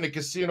somebody went in a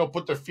casino,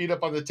 put their feet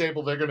up on the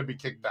table, they're going to be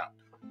kicked out.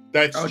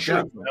 That's true.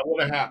 Definitely. That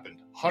would have happened.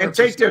 100%. And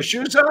take their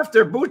shoes off,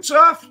 their boots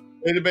off?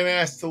 They'd have been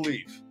asked to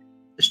leave.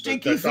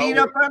 Stinky feet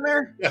up on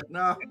there? Yeah.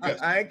 No,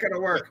 I ain't going to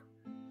work.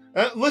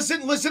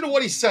 Listen to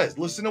what he says.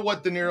 Listen to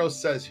what De Niro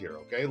says here,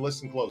 okay?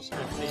 Listen closely.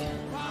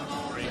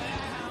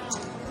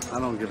 I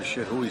don't give a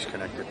shit who he's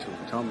connected to.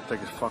 Tell him to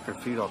take his fucking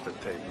feet off the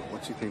table.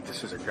 What's he think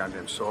this is, a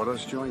goddamn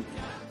sawdust joint?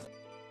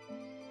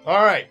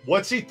 All right.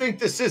 What's he think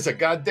this is, a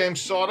goddamn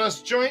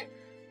sawdust joint?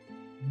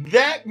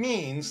 That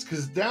means,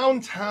 because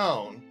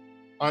downtown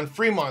on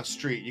Fremont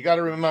Street, you got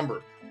to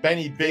remember,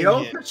 Benny Binion. The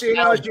old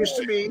casinos used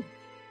to be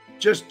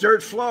just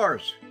dirt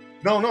floors.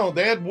 No,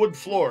 they had wood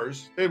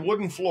floors. They had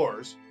wooden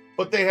floors,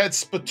 but they had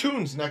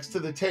spittoons next to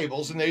the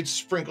tables, and they'd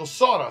sprinkle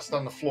sawdust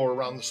on the floor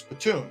around the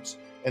spittoons.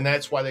 And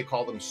that's why they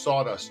call them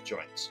sawdust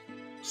joints.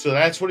 So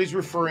that's what he's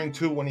referring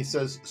to when he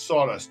says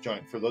sawdust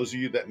joint, for those of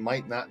you that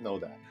might not know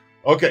that.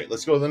 Okay,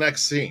 let's go to the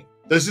next scene.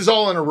 This is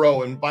all in a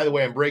row. And by the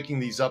way, I'm breaking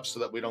these up so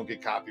that we don't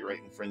get copyright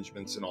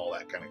infringements and all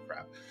that kind of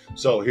crap.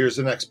 So here's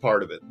the next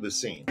part of it, the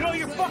scene. You know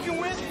you're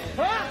fucking with?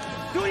 Huh?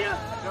 Do you?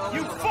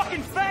 You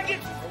fucking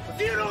faggot?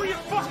 Do you know you're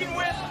fucking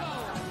with?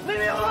 Leave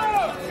me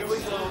alone! Here we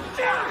go.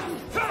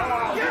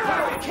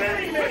 You're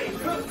kidding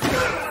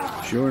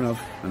me! Sure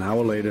enough, an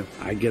hour later,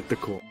 I get the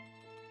call.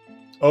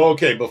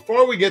 Okay,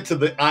 before we get to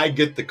the I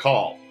get the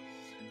call,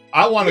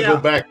 I want to go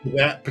back to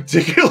that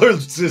particular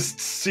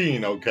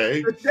scene,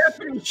 okay? The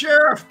deputy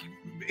sheriff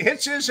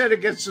hits his head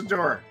against the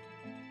door.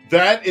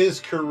 That is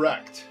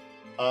correct.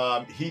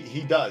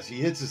 He does. He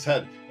hits his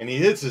head, and he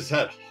hits his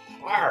head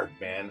hard,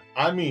 man.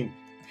 I mean,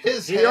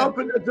 he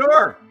opened the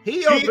door.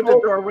 He opened the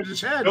door with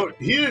his head. No,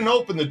 he didn't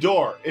open the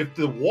door. If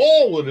the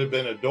wall would have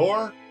been a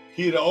door,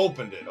 he'd have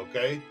opened it,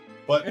 okay?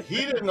 But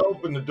he didn't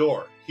open the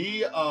door.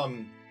 He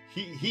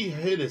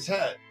hit his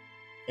head,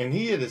 and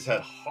he hit his head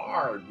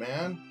hard,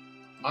 man.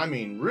 I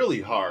mean,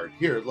 really hard.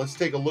 Here, let's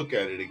take a look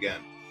at it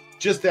again.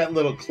 Just that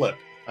little clip.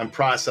 I'm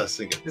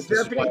processing it.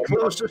 The deputy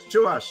closest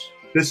to us.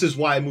 This is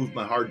why I moved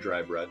my hard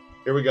drive, Red.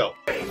 Here we go.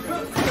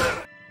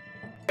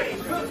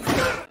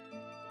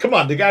 Come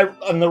on, the guy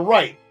on the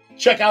right.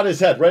 Check out his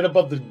head right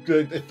above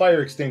the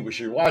fire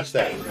extinguisher. Watch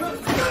that.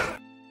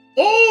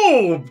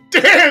 Oh,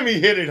 damn, he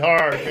hit it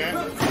hard,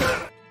 man.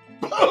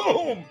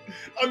 Boom.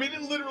 I mean,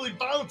 it literally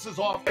bounces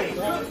off the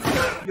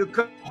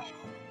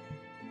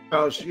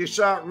wall. You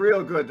saw it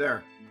real good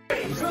there.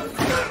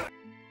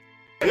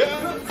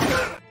 Yeah.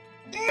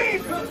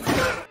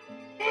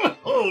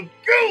 Oh,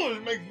 God,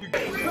 it makes me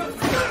crazy.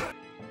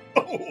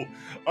 Oh,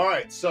 all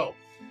right. So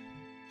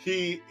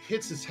he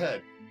hits his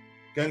head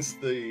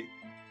against the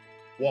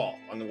wall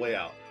on the way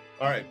out.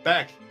 All right,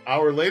 back.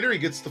 Hour later, he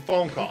gets the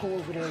phone call. You go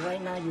over there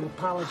right now. You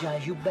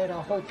apologize. You better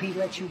hope he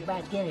lets you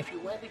back in. If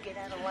you ever get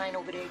out of line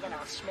over there again,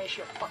 I'll smash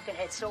your fucking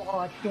head so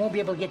hard you won't be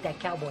able to get that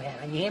cowboy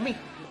hat on. You hear me?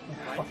 You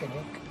fucking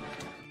hook.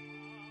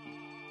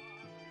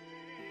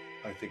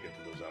 I think I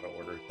did those out of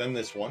order. Then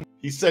this one.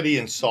 He said he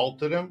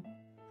insulted him.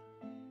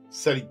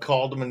 Said he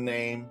called him a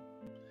name.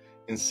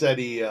 And said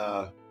he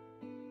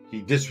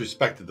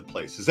disrespected the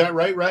place. Is that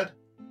right, Red?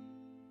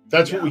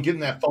 That's what we get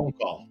in that phone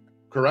call.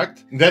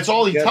 Correct? And that's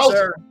all he tells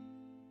him.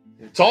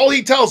 It's all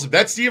he tells him.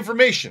 That's the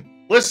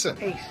information.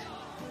 Listen. Ace,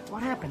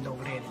 what happened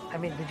over there? I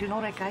mean, did you know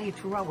that guy you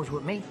threw out was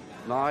with me?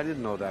 No, I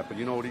didn't know that, but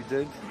you know what he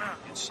did?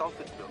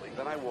 Insulted Billy.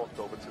 Then I walked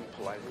over to him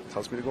politely.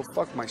 Tells me to go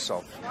fuck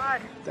myself.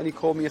 What? Then he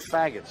called me a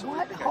faggot. So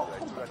What? I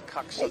threw that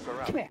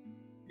cocksucker out. Come here.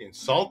 He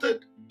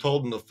insulted,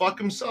 told him to fuck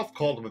himself,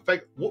 called him a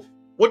faggot.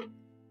 What?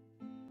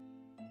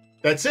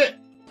 That's it.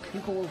 You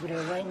go over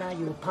there right now.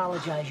 You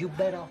apologize. You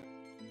better.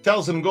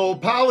 Tells him go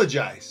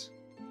apologize.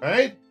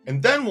 Right?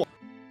 And then what?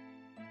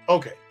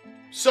 Okay.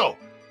 So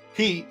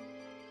he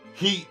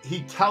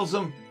tells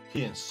him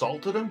he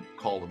insulted him,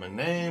 called him a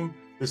name.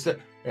 This, that.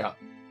 Yeah.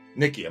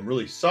 Nikki, I'm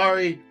really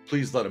sorry.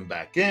 Please let him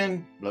back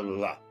in. Blah, blah,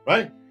 blah.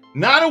 Right?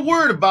 Not a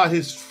word about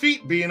his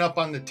feet being up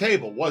on the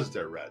table, was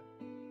there, Red?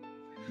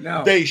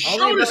 No. They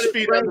showed his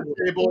feet on the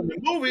table in the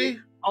movie.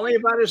 Only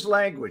about his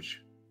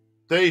language.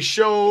 They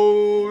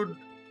showed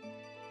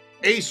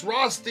Ace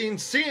Rothstein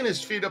seeing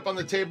his feet up on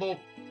the table,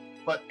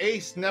 but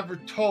Ace never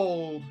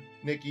told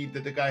Nikki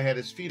that the guy had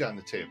his feet on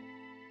the table.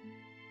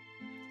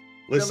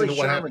 Listen to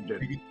what happens.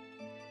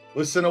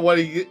 Listen to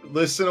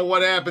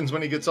what happens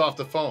when he gets off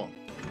the phone.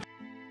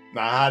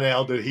 Now, how the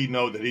hell did he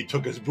know that he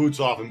took his boots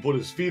off and put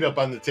his feet up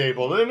on the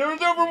table? And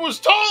never was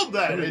told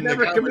that. It was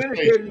never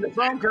communicated in the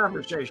phone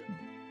conversation.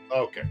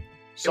 Okay.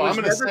 So I'm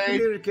going to say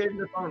communicated in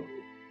the phone.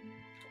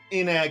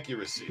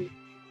 Inaccuracy,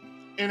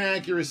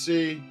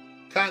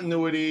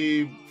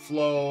 continuity,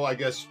 flow, I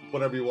guess,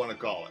 whatever you want to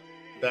call it.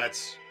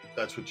 That's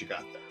what you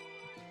got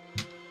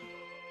there.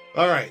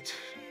 All right.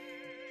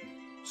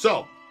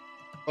 So,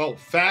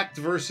 fact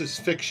versus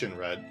fiction,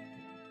 Red.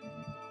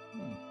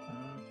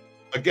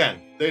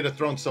 Again, they'd have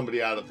thrown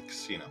somebody out of the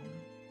casino,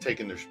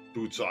 taking their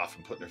boots off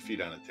and putting their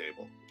feet on a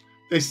table.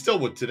 They still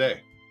would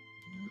today.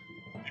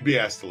 You'd be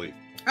asked to leave.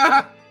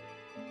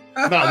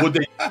 Now, would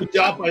they put you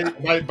out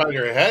by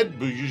their head?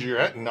 Would you use your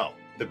head? No.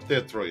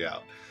 They'd throw you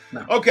out.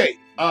 No. Okay.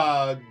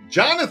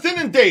 Jonathan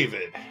and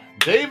David.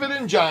 David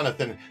and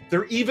Jonathan.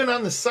 They're even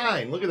on the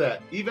sign. Look at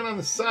that. Even on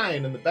the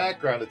sign in the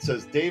background, it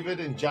says David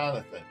and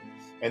Jonathan.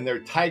 And their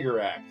Tiger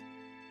Act.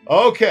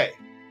 Okay.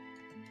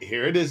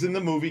 Here it is in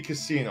the movie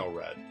Casino,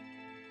 Red.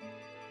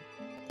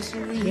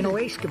 You know,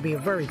 Ace could be a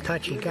very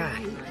touchy guy,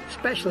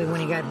 especially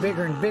when he got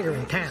bigger and bigger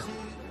in town.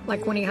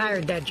 Like when he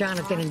hired that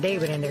Jonathan and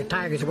David and their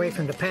tigers away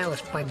from the palace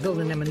by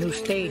building them a new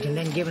stage and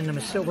then giving them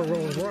a silver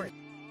Rolls Royce.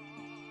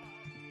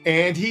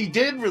 And he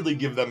did really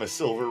give them a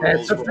silver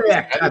Rolls Royce. That's a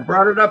fact. I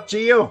brought it up to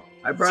you.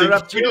 I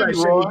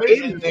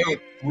said, they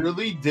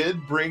really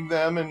did bring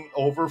them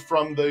over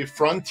from the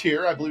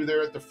Frontier. I believe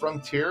they're at the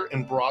Frontier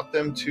and brought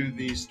them to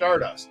the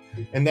Stardust.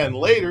 And then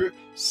later,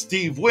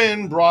 Steve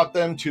Wynn brought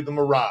them to the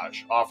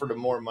Mirage, offered them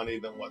more money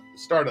than what the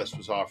Stardust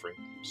was offering.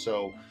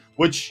 So,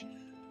 which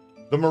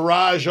the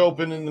Mirage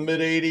opened in the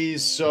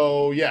mid-'80s.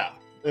 So, yeah.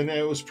 And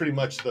it was pretty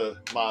much the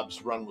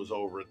mob's run was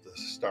over at the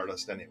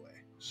Stardust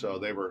anyway.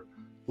 So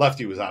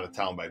Lefty was out of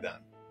town by then.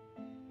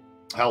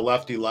 How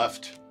Lefty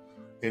left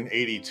in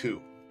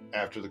 82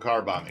 after the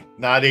car bombing,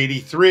 not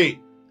 83,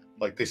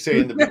 like they say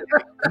in the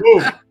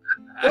movie.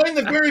 Well, in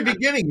the very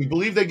beginning, you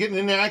believe they get an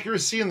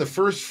inaccuracy in the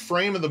first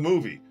frame of the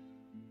movie.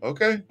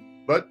 Okay,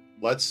 but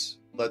let's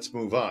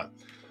move on.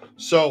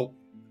 So,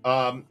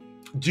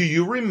 do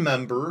you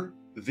remember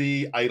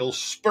the idol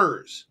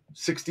Spurs,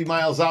 60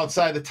 miles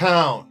outside of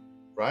town,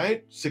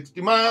 right? 60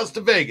 miles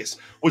to Vegas,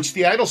 which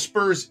the idol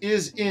Spurs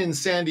is in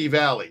Sandy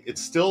Valley.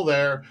 It's still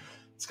there.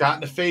 It's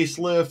gotten a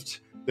facelift.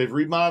 They've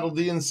remodeled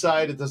the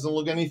inside. It doesn't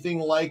look anything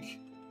like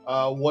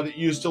what it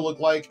used to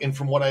look like. And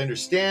from what I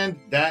understand,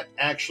 that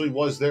actually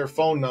was their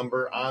phone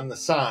number on the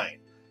sign.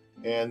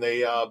 And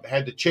they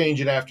had to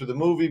change it after the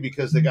movie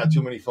because they got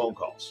too many phone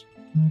calls.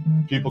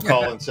 People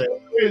call and say,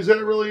 hey, is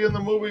that really in the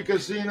movie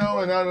Casino?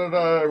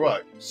 And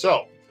what?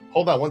 So,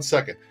 hold on one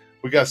second.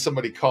 We got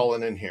somebody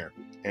calling in here.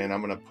 And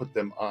I'm going to put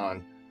them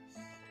on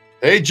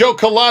Hey, Joe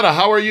Cullotta,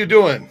 how are you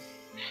doing?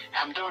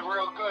 I'm doing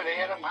real good,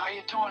 Adam. How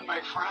you doing, my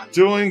friend?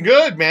 Doing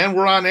good, man.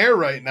 We're on air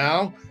right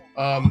now.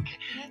 Okay.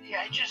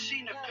 Yeah, I just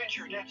seen the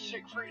picture. That's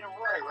Siegfried and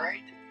Roy,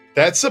 right?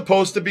 That's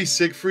supposed to be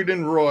Siegfried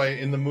and Roy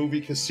in the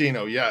movie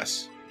Casino,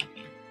 yes.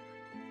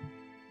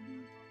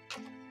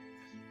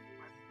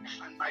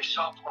 And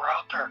myself were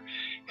out there,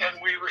 and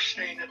we were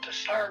staying at the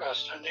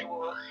Stardust, and they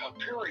were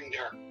appearing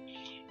there.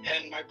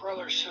 And my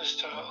brother says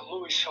to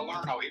Louis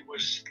Salerno, he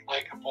was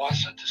like a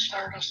boss at the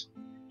Stardust.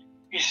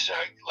 He said,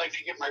 I'd like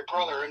to get my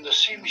brother in to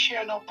see me. She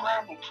had no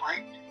problem,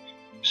 Frank.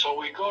 So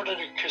we go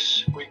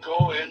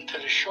into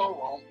the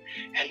showroom,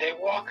 and they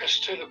walk us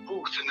to the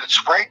booth, and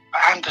it's right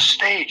on the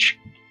stage.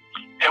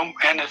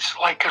 And it's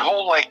like it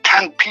hold like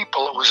 10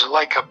 people. It was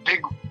like a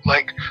big,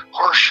 like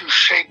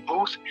horseshoe-shaped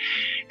booth.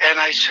 And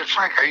I said,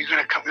 Frank, are you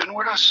going to come in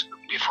with us?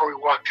 Before we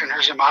walked in,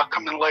 here's him. I'll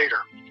come in later.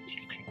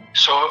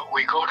 So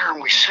we go there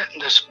and we sit in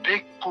this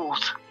big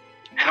booth,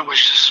 and it was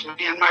just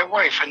me and my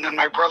wife. And then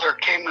my brother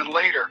came in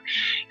later.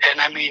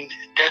 And I mean,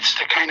 that's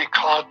the kind of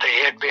clout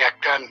they had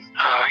back then,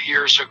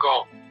 years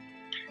ago.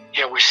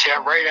 Yeah, we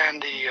sat right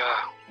on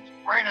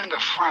the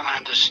front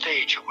on the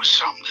stage. It was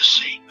something to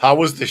see. How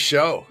was the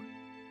show?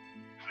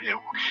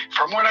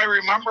 From what I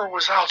remember, it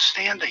was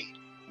outstanding.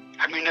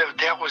 I mean,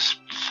 that was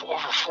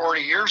over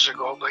 40 years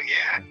ago, but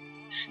yeah.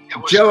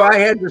 It was Joe, I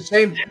had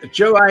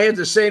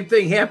the same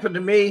thing happen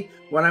to me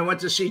when I went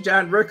to see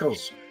Don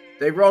Rickles.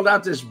 They rolled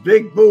out this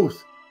big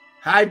booth,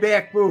 high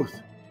back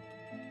booth.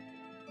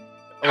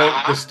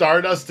 Oh, the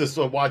Stardust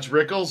to watch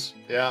Rickles?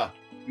 Yeah.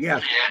 Yeah.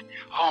 Yeah.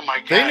 Oh my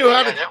God.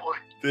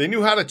 They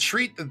knew how to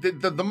treat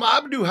the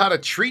mob knew how to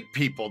treat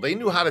people. They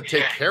knew how to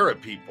take care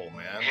of people,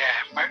 man.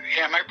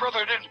 Yeah, my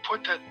brother didn't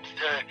put the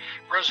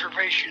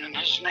reservation in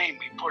his name.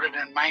 He put it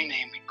in my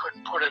name. He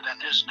couldn't put it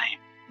in his name.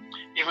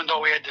 Even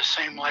though we had the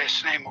same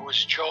last name, it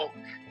was Joe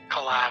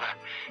Cullotta.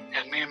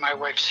 And me and my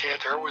wife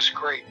sat there. It was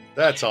great.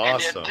 That's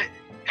awesome.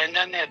 And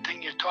then that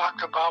thing you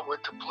talked about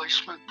with the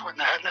policeman putting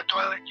the head in the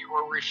toilet, you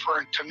were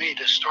referring to me,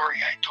 the story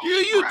I told you.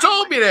 You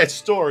told me that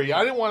story.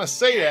 I didn't want to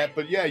say that,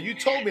 but yeah, you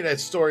told me that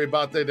story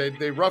about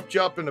they roughed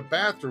you up in the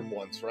bathroom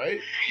once,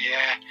 right?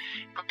 Yeah,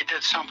 but I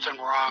did something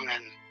wrong,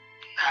 and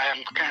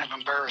I'm kind of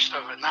embarrassed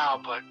of it now,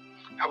 but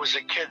I was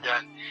a kid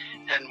then.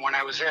 And when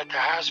I was at the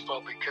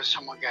hospital because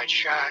someone got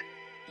shot,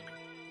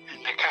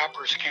 and the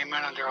coppers came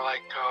in and they're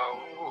like,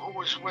 who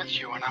was with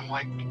you? And I'm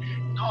like,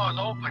 no,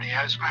 nobody.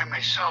 I was by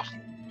myself.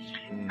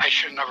 I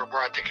should have never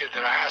brought the kid to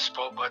the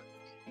hospital, but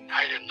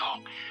I didn't know.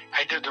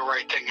 I did the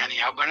right thing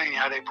anyhow. But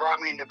anyhow, they brought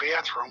me in the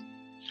bathroom,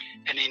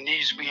 and he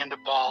knees me in the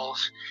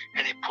balls,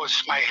 and he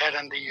puts my head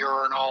in the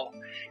urinal,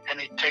 and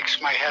he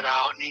takes my head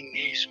out, and he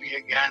knees me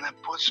again and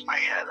puts my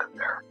head in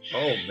there.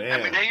 Oh,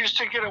 man. I mean, they used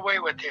to get away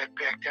with that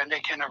back then.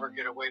 They can never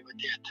get away with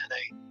that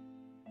today.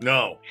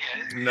 No.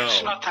 No.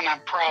 It's nothing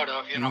I'm proud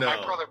of. You know, No.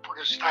 my brother put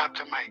a stop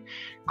to my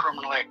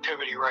criminal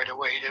activity right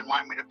away. He didn't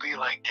want me to be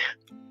like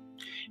that.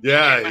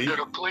 Yeah. I came into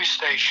the police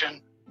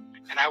station,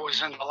 and I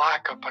was in the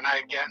lockup, and I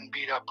had gotten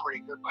beat up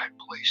pretty good by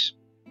police.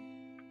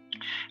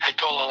 I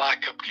told the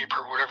lockup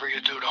keeper, whatever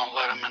you do, don't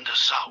let him in the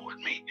cell with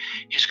me.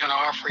 He's going to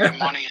offer you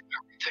money and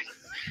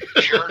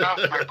everything. Sure enough,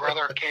 my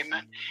brother came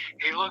in.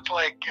 He looked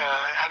like,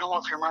 I don't know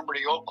if you remember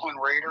the Oakland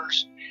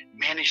Raiders,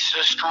 Manny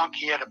Sistrunk.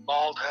 He had a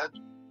bald head.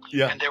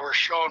 Yeah. And they were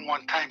showing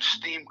one time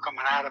steam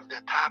coming out of the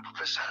top of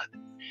his head.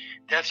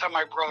 That's how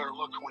my brother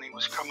looked when he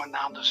was coming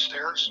down the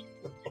stairs.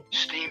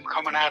 Steam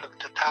coming out of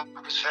the top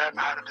of his head and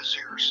out of his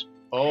ears.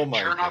 Oh, my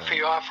Sure enough, God.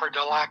 he offered the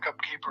lockup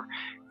keeper,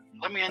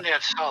 let me in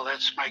that cell.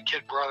 That's my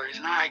kid brother. He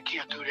said, no, I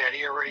can't do that.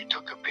 He already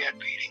took a bad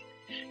beating.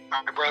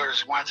 My brother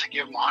wants to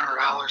give him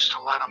 $100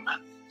 to let him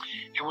in.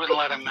 He wouldn't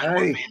let him in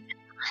with me. He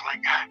was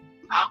like,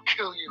 I'll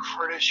kill you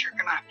for this. You're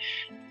going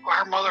to...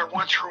 Our mother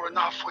went through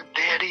enough with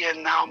Daddy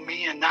and now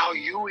me and now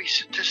you. He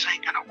said, this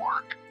ain't going to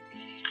work.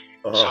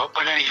 So,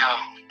 but anyhow,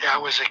 I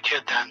was a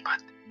kid then,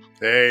 but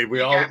hey, he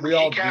got me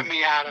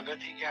out of it.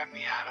 He got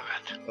me out of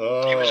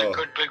it. He was a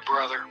good big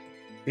brother.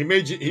 He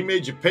made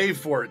you pay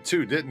for it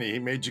too, didn't he? He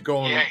made you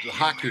go and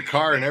hock your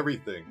car and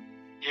everything.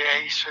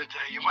 Yeah, he said,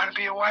 you want to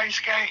be a wise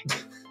guy?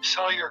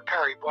 Sell your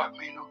car. He bought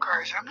me a new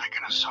car. He said, I'm not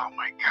going to sell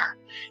my car.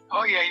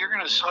 Oh, yeah, you're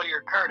going to sell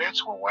your car.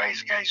 That's what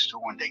wise guys do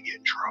when they get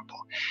in trouble.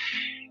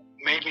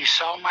 Made me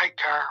sell my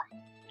car,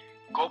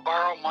 go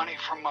borrow money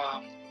from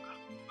a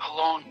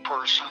loan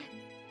person.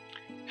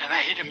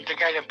 And the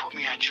guy didn't put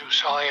me on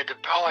juice. All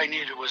I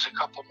needed was a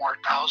couple more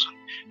thousand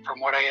from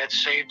what I had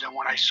saved and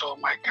when I sold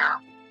my car.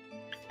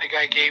 The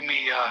guy gave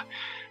me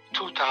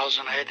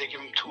 $2,000. I had to give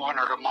him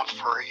 $200 a month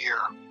for a year.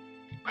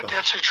 But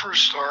that's a true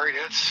story.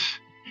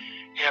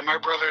 My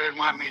brother didn't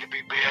want me to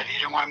be bad. He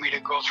didn't want me to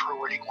go through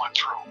what he went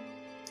through.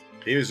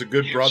 He was a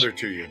good brother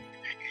to you.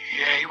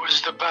 Yeah, he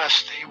was the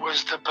best. He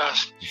was the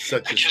best.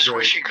 I just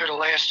wish he could have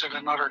lasted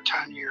another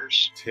 10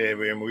 years. Yeah,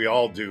 we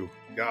all do.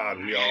 God,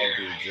 we all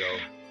do, Joe.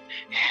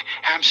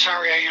 I'm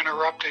sorry I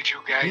interrupted you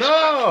guys.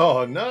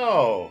 No.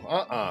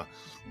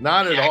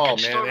 Not at all, man. I can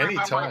still remember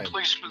Anytime. the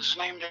policeman's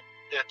name that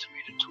to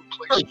me, the two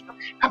policemen.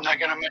 I'm not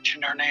going to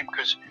mention their name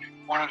because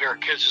one of their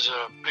kids is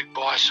a big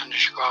boss in the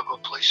Chicago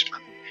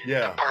policeman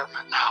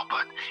department now,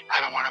 but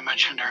I don't want to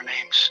mention their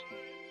names.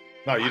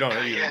 No, you don't.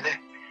 Yeah,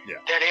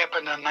 that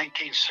happened in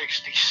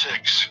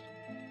 1966.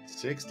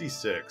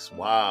 66.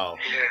 Wow.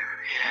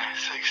 Yeah,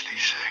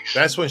 66.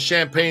 That's when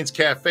Champagne's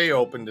Cafe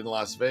opened in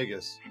Las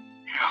Vegas.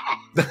 Yeah.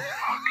 Okay.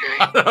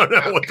 I don't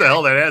know what the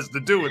hell that has to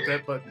do with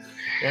that, but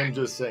I'm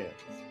just saying.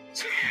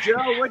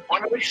 Joe,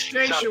 which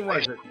station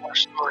was it? More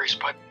stories,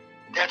 but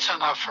that's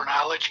enough for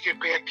now. Let's get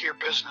back to your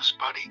business,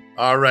 buddy.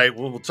 All right.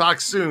 Well, we'll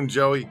talk soon,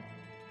 Joey.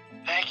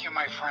 Thank you,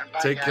 my friend. Bye,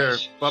 Take guys. care.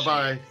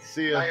 Bye-bye.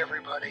 See ya. Bye,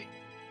 everybody.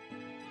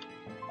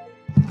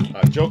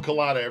 Joe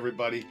Cullotta,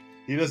 everybody.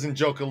 He doesn't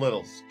joke a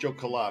little. It's Joe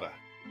Cullotta.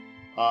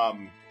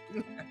 I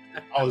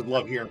always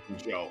love hearing from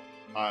Joe.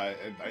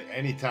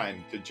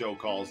 Anytime that Joe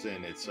calls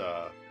in, it's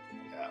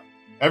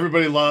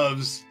everybody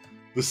loves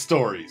the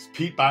stories.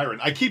 Pete Byron.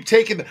 I'm going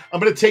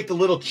to take the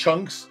little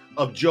chunks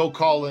of Joe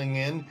calling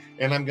in,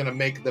 and I'm going to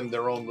make them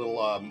their own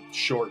little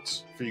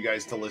shorts for you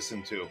guys to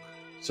listen to.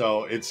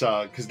 So it's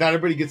because not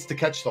everybody gets to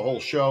catch the whole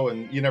show,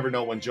 and you never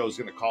know when Joe's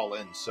going to call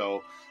in.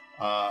 So,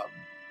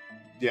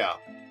 yeah.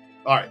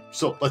 All right,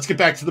 so let's get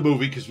back to the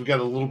movie because we've got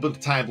a little bit of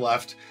time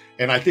left,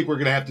 and I think we're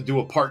going to have to do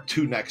a part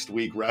 2 next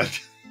week, Red.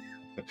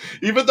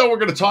 Even though we're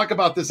going to talk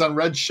about this on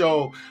Red's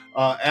show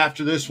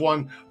after this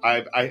one,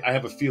 I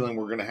have a feeling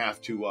we're going to have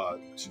to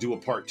do a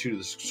part 2 to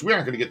this because we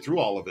aren't going to get through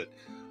all of it.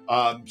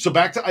 So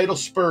back to Idle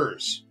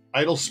Spurs.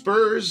 Idle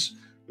Spurs,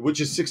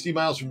 which is 60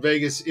 miles from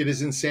Vegas. It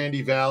is in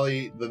Sandy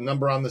Valley. The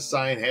number on the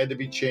sign had to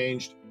be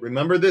changed.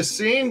 Remember this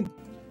scene?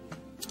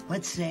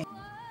 Let's say,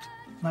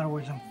 in other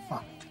words, I'm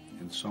fucked.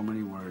 In so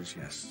many words,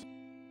 yes.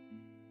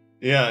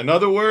 Yeah, in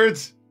other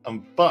words,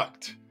 I'm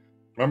fucked.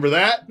 Remember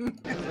that?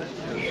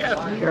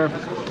 You're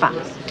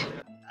fucked.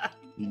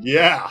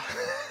 Yeah,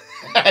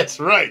 that's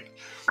right.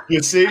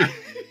 You see?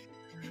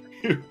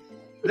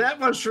 That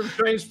was from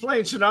Trains,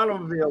 Planes, and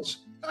Automobiles.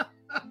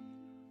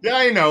 Yeah,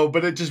 I know,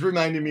 but it just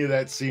reminded me of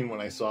that scene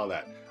when I saw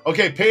that.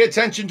 Okay, pay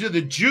attention to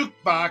the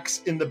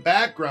jukebox in the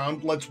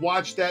background. Let's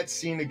watch that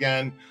scene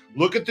again.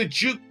 Look at the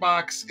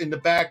jukebox in the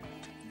back.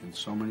 In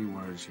so many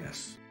words,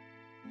 yes.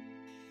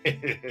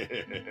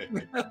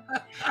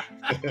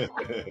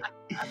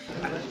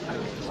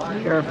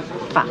 You're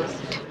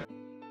fucked.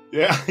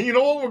 Yeah, you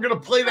know what? We're going to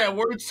play that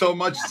word so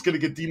much, it's going to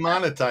get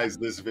demonetized,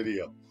 this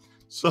video.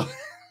 So,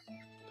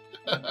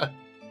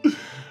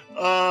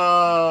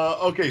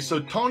 okay, so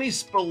Tony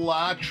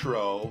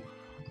Spilotro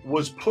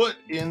was put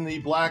in the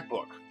Black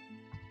Book.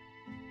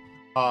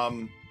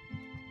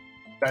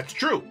 That's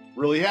true.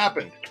 Really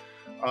happened.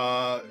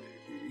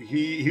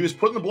 He was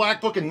put in the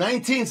Black Book in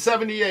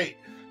 1978.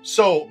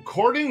 So,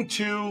 according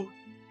to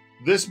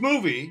this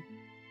movie,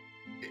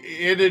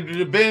 it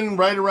had been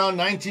right around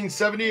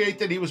 1978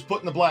 that he was put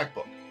in the Black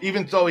Book.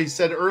 Even though he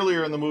said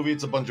earlier in the movie,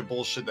 it's a bunch of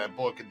bullshit, that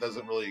book. It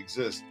doesn't really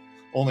exist.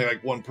 Only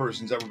like one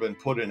person's ever been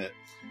put in it.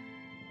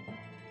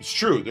 It's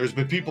true. There's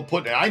been people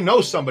put in it. I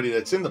know somebody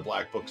that's in the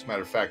Black Book, as a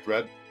matter of fact,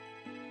 Red.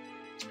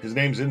 His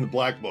name's in the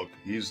Black Book.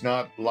 He's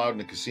not allowed in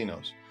the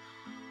casinos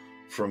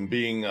from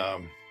being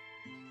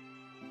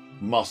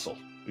muscle.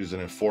 He was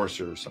an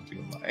enforcer or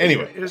something.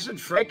 Anyway. Isn't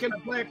Frank in the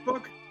Black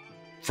Book?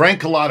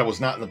 Frank Cullotta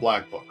was not in the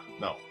Black Book.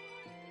 No.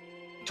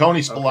 Tony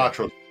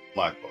Spilotro's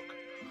Black Book.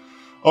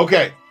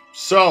 Okay.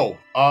 So,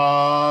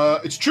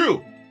 it's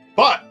true.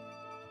 But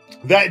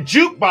that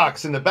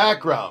jukebox in the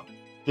background,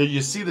 did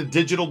you see the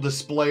digital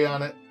display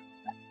on it?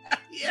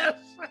 Yes.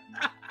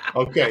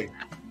 Okay.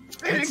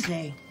 Let's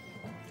say,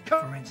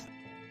 for instance.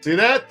 See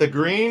that? The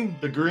green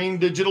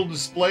digital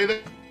display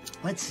there?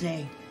 Let's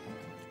say.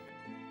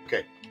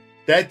 Okay.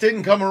 That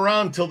didn't come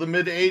around until the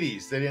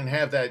mid-'80s. They didn't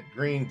have that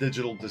green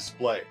digital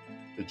display.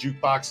 The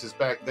jukeboxes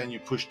back then, you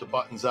pushed the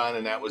buttons on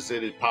and that was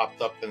it. It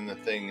popped up in the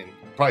thing and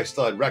probably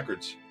still had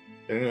records.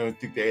 I don't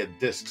think they had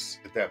discs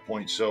at that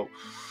point. So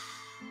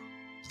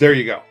there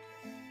you go.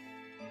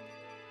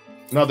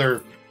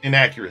 Another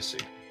inaccuracy.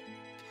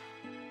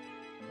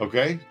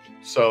 Okay.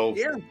 So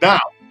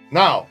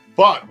now,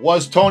 but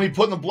was Tony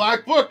put in the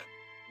Black Book?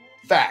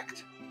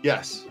 Fact.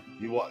 Yes,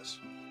 he was.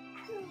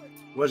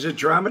 Was it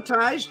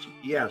dramatized?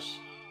 Yes.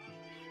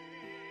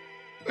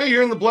 Hey,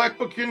 you're in the Black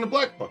Book. You're in the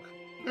Black Book.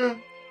 Yeah,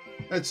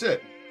 that's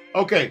it.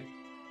 Okay.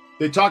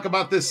 They talk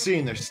about this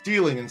scene. They're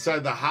stealing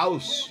inside the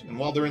house. And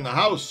while they're in the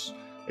house,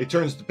 he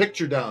turns the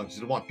picture down because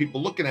he didn't want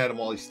people looking at him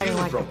while he's stealing I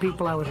didn't from like the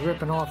people I was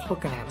ripping off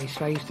looking at me,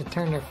 so I used to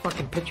turn their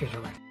fucking pictures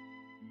around.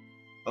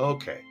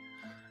 Okay.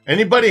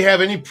 Anybody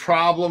have any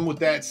problem with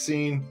that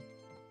scene?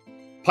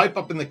 Pipe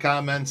up in the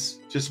comments.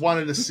 Just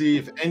wanted to see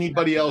if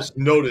anybody else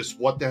noticed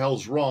what the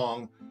hell's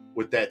wrong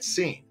with that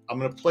scene. I'm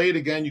going to play it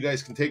again. You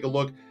guys can take a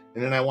look.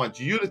 And then I want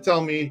you to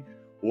tell me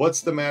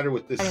what's the matter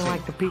with this I didn't scene.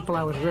 like the people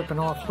I was ripping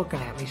off looking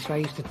at me, so I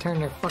used to turn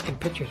their fucking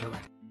pictures around.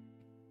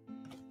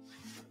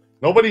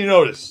 Nobody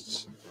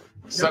noticed.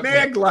 The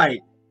Maglight.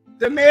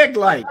 The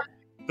Maglight.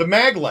 The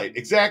Maglight,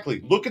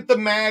 exactly. Look at the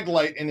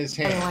Maglight in his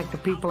I hand. didn't like the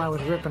people I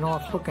was ripping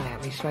off looking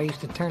at me, so I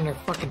used to turn their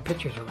fucking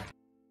pictures around.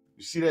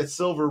 You see that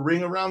silver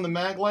ring around the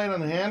Maglight on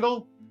the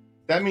handle?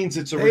 That means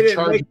it's a They didn't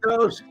rechargeable. make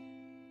those.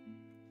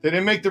 They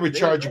didn't make the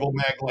rechargeable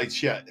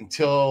Maglights yet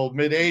until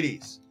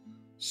mid-'80s.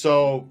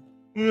 So,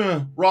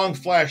 wrong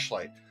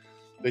flashlight.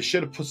 They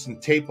should have put some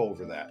tape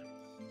over that.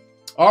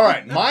 All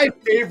right, my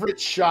favorite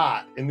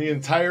shot in the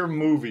entire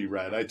movie,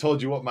 Red. I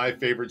told you what my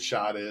favorite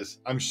shot is.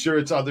 I'm sure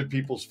it's other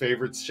people's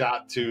favorite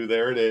shot too.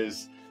 There it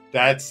is.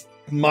 That's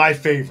my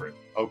favorite,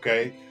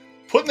 okay?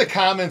 Put in the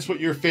comments what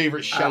your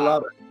favorite shot I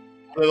love it.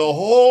 for the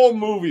whole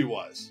movie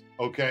was,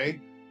 okay?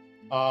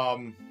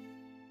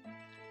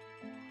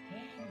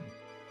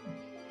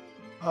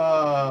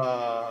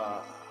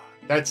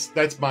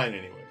 That's mine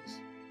anyways.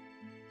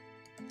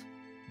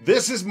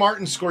 This is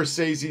Martin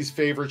Scorsese's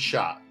favorite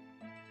shot.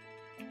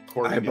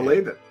 I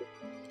believe it.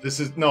 This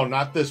is no,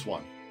 not this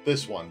one.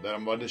 This one that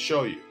I'm going to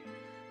show you.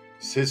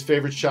 It's his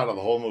favorite shot of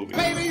the whole movie.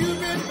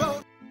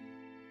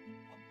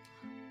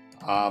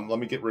 Let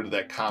me get rid of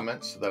that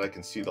comment so that I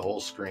can see the whole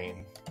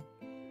screen.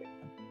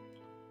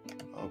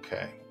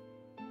 Okay.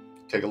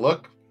 Take a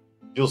look.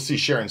 You'll see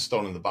Sharon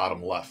Stone in the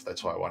bottom left.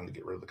 That's why I wanted to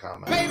get rid of the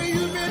comment.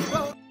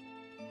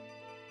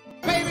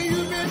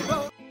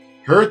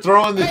 Her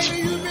throwing the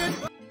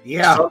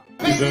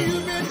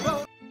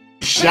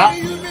shot.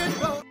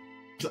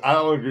 I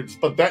don't agree,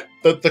 but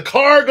the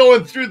car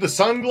going through the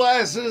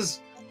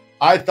sunglasses,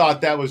 I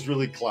thought that was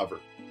really clever.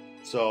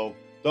 So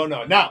don't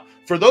know. Now,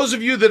 for those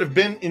of you that have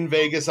been in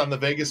Vegas on the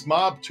Vegas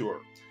Mob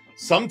Tour,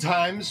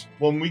 sometimes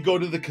when we go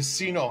to the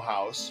casino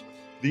house,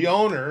 the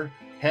owner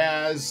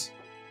has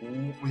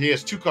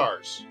two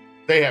cars.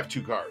 They have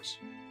two cars.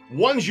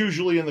 One's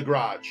usually in the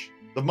garage.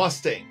 The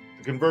Mustang,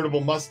 the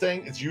convertible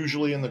Mustang, it's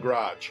usually in the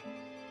garage.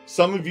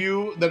 Some of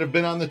you that have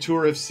been on the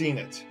tour have seen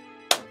it.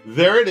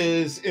 There it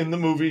is in the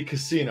movie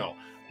Casino.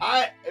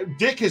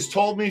 Dick has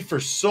told me for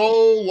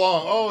so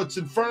long, oh, it's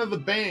in front of the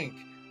bank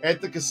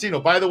at the casino.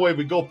 By the way,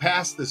 we go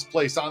past this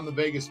place on the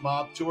Vegas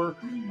Mob Tour.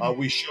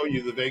 We show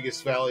you the Vegas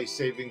Valley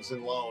Savings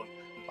and Loan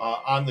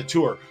on the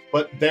tour.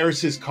 But there's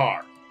his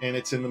car, and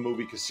it's in the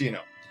movie Casino.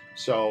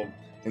 So,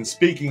 and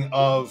speaking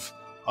of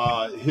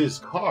his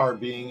car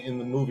being in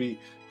the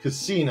movie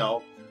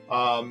Casino,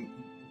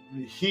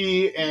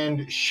 he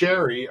and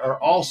Sherry are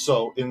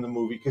also in the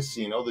movie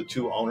Casino, the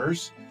two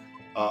owners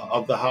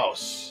of the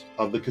house,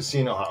 of the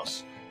casino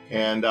house.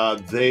 And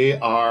they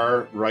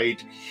are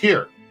right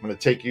here. I'm going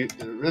to take you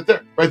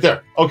right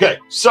there. Okay,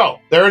 so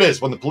there it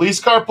is. When the police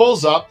car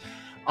pulls up,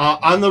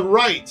 on the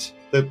right,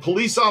 the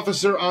police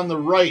officer on the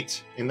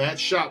right in that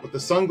shot with the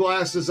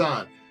sunglasses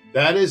on,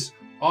 that is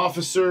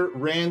Officer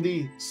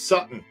Randy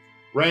Sutton.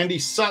 Randy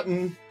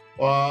Sutton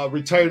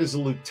retired as a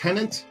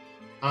lieutenant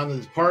on the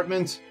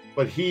department,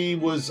 but he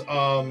was,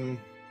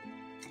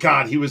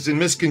 he was in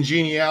Miss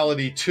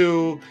Congeniality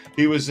 2.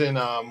 He was in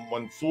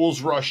When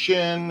Fools Rush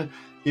In.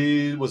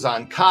 He was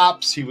on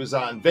Cops. He was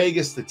on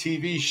Vegas, the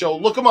TV show.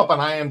 Look him up on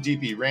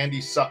IMDb,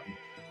 Randy Sutton.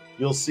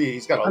 You'll see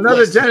he's got another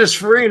list. Dennis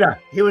Farina.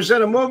 He was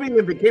in a movie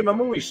and became a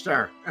movie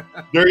star.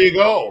 There you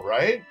go,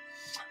 right?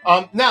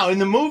 Now, in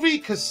the movie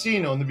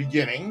Casino, in the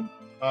beginning,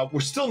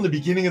 we're still in the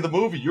beginning of the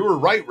movie. You were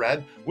right,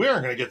 Red. We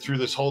aren't going to get through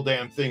this whole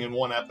damn thing in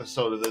one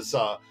episode of this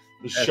show.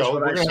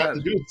 We're going to have to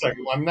do a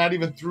second. I'm not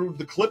even through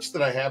the clips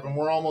that I have, and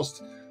we're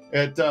almost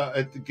at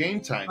the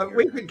game time.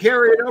 We could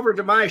carry it over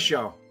to my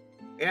show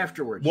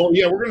afterwards. Well,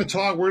 yeah, we're going to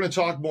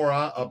talk more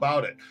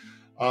about it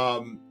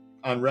on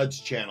Red's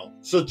channel.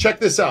 So check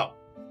this out.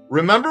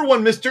 Remember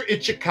when Mr.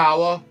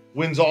 Ichikawa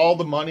wins all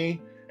the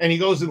money and he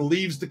goes and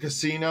leaves the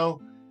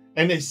casino,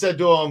 and they said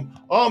to him,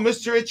 "Oh,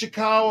 Mr.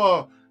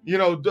 Ichikawa, you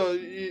know,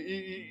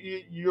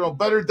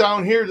 better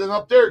down here than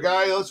up there,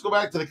 guy. Let's go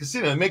back to the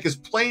casino," and make his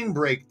plane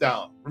break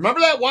down.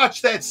 Remember that?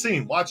 Watch that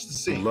scene. Watch the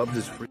scene. Love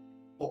this.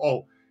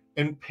 Oh,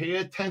 and pay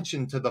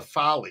attention to the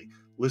folly.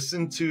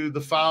 Listen to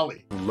the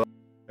folly. All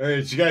right,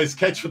 did you guys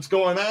catch what's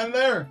going on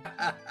there?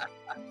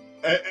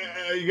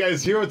 You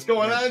guys hear what's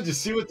going on? Did you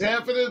see what's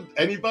happening?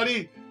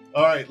 Anybody?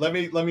 All right, let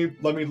me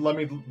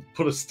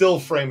put a still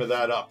frame of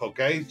that up,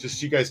 okay? Just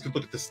so you guys can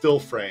look at the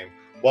still frame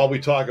while we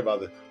talk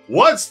about it.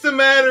 What's the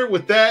matter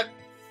with that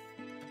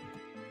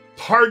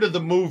part of the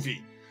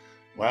movie?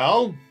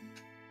 Well,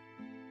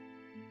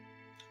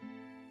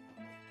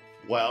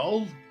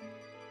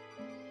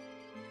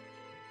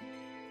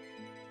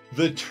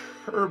 the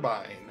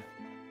turbine,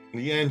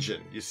 the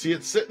engine. You see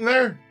it sitting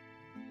there?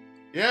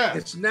 Yeah.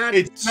 It's not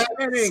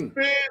spinning.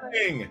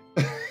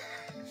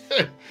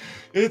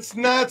 It's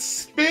not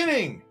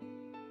spinning.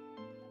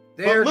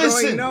 They're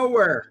going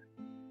nowhere.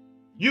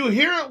 You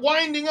hear it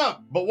winding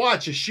up, but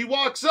watch, as she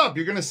walks up,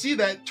 you're going to see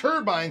that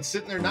turbine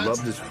sitting there.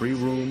 Love this: free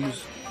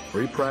rooms,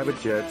 free private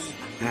jets,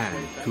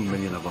 and $2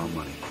 million of our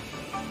money.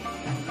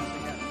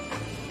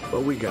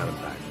 But we got him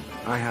back.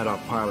 I had our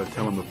pilot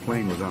tell him the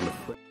plane was on the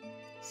foot.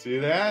 See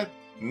that?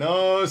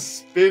 No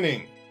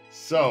spinning.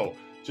 So,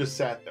 just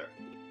sat there.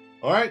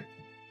 All right.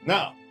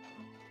 Now,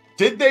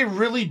 did they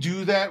really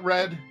do that,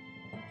 Red?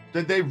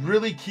 Did they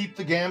really keep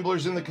the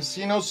gamblers in the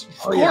casinos? Of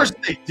course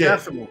they did.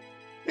 Definitely.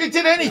 They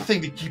did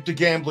anything to keep the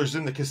gamblers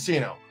in the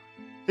casino.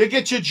 They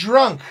get you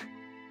drunk.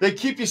 They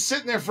keep you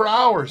sitting there for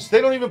hours. They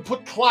don't even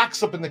put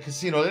clocks up in the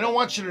casino. They don't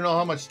want you to know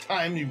how much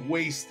time you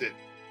wasted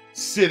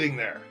sitting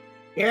there.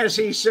 As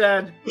he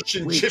said,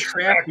 Pushing we chips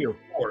trap back you. and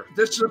forth.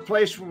 This is a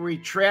place where we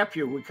trap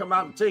you. We come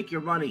out and take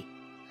your money.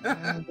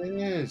 It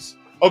is.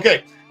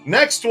 Okay,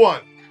 next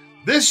one.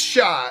 This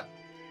shot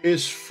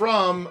is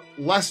from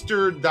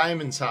Lester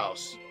Diamond's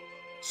house.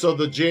 So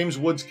the James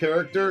Woods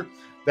character,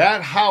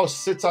 that house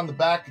sits on the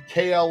back of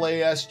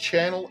KLAS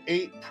Channel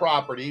 8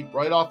 property,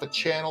 right off of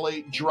Channel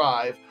 8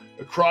 Drive,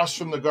 across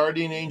from the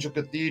Guardian Angel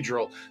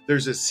Cathedral.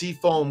 There's a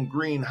seafoam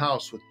green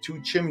house with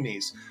 2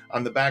 chimneys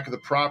on the back of the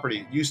property.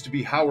 It used to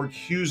be Howard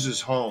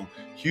Hughes's home.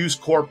 Hughes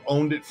Corp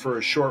owned it for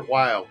a short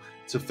while.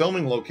 It's a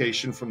filming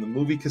location from the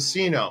movie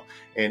Casino.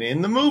 And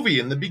in the movie,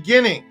 in the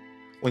beginning,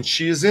 when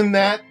she is in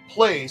that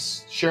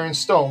place, Sharon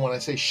Stone, when I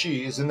say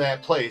she, is in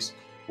that place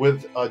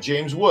with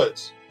James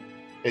Woods,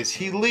 as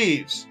he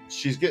leaves,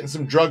 she's getting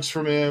some drugs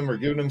from him or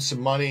giving him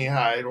some money.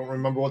 I don't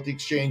remember what the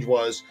exchange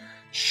was.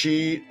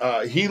 He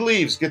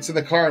leaves, gets in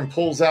the car and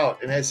pulls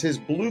out. And as his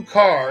blue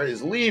car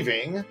is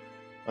leaving,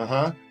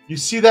 you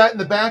see that in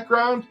the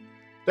background?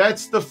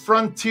 That's the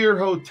Frontier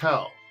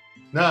Hotel.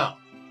 Now,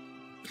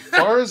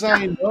 far as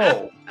I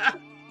know,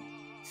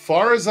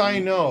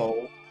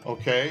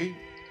 okay,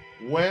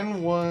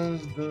 when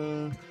was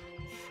the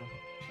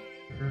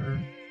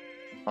Frontier,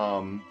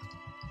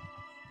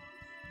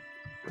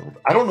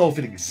 I don't know if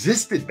it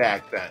existed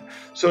back then.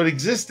 So it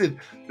existed,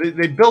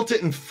 they built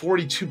it in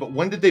 42, but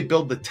when did they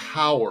build the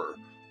tower?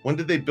 When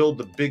did they build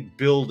the big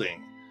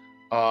building?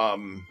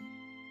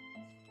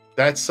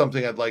 That's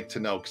something I'd like to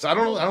know, because I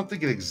don't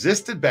think it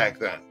existed back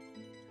then.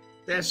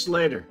 That's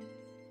later.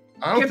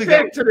 I don't Get think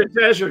back to the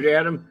desert,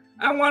 Adam.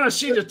 I want to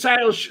see the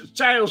tires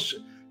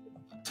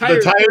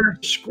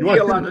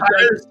squeal on the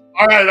desert.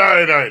 All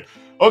right.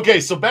 Okay,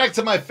 so back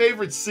to my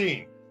favorite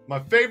scene, my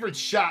favorite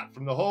shot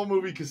from the whole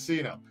movie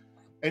Casino.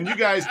 And you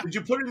guys, did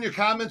you put in your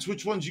comments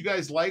which ones you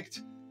guys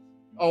liked?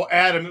 Oh,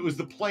 Adam, it was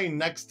the plane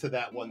next to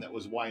that one that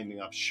was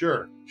winding up.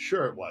 Sure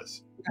it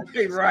was.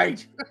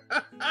 Right.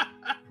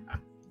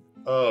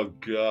 Oh,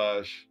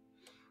 gosh.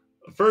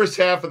 The first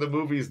half of the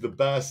movie is the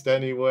best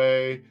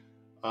anyway.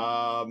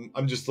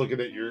 I'm just looking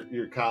at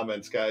your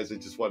comments, guys. I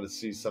just want to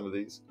see some of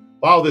these.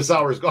 Wow, this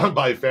hour's gone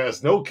by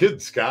fast. No kidding,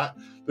 Scott.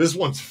 This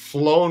one's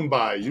flown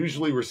by.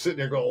 Usually we're sitting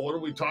here going, what are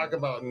we talking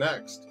about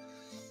next?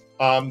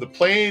 The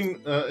plane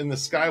in the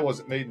sky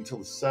wasn't made until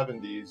the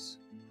 70s.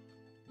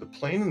 The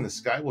plane in the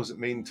sky wasn't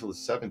made until the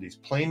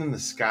 70s. Plane in the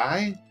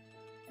sky?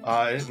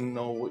 I didn't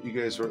know what you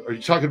guys were. Are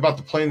you talking about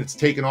the plane that's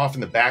taken off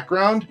in the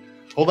background?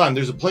 Hold on.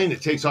 There's a plane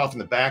that takes off in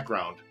the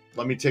background.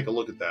 Let me take a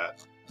look at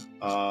that.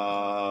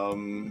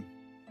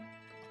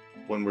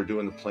 When we're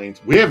doing the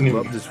planes, we haven't even.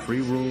 Loved his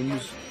free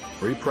rooms,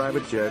 free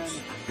private jets,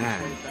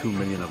 and $2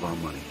 million of our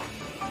money.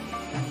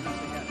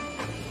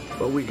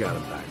 But we got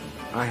him back.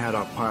 I had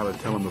our pilot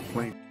tell him the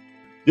plane.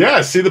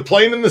 Yeah, see the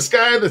plane in the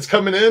sky that's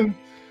coming in?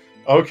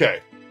 Okay.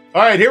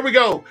 All right, here we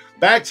go.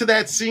 Back to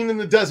that scene in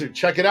the desert.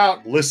 Check it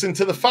out. Listen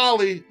to the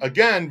folly.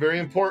 Again, very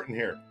important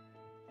here.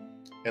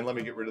 And let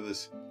me get rid of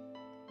this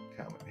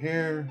comment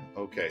here.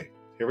 Okay,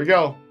 here we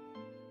go.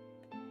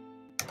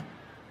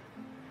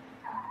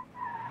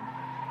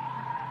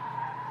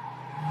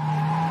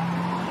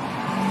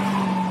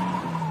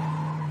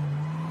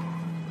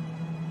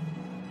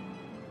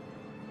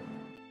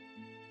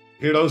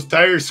 Hear those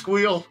tires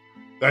squeal?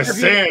 That's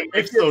sand.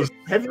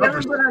 Have you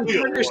ever been on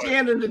sugar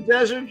sand in the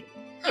desert?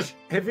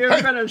 Have you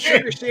ever been on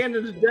sugar sand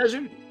in the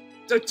desert?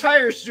 The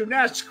tires do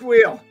not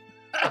squeal.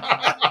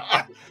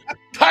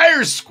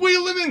 Tires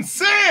squealing in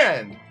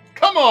sand.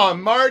 Come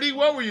on, Marty.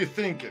 What were you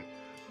thinking?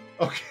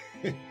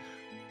 Okay.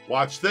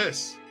 Watch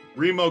this.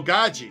 Remo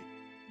Gaggi.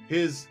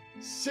 His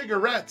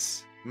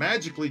cigarettes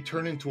magically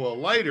turn into a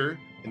lighter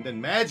and then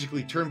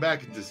magically turn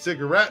back into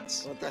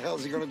cigarettes. What the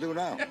hell's he going to do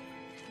now?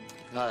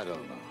 I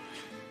don't know.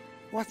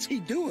 What's he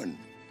doing?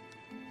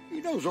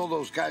 He knows all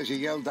those guys he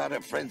yelled at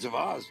are friends of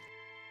ours.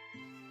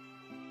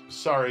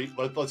 Sorry,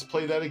 let's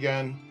play that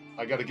again.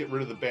 I got to get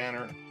rid of the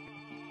banner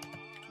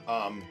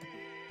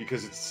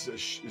because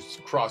it's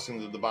crossing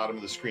to the bottom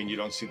of the screen. You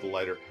don't see the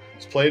lighter.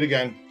 Let's play it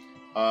again.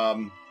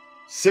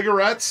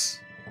 Cigarettes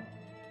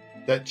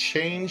that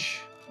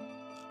change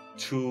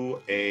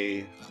to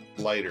a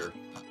lighter.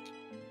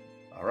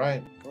 All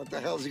right. What the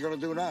hell's he going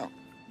to do now?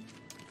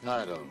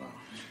 I don't know.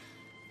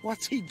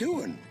 What's he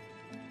doing?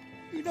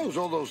 He knows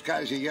all those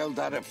guys he yelled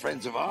at are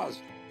friends of ours.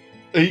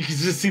 You can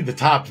just see the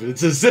top of it.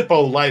 It's a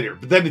Zippo lighter,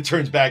 but then it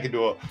turns back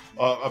into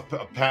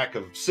a pack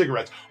of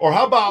cigarettes. Or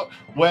how about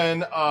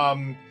when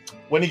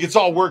he gets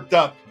all worked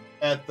up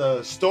at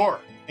the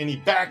store and he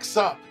backs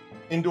up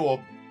into a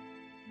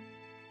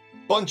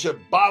bunch of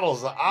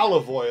bottles of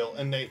olive oil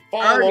and they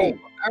fall over.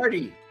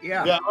 Artie,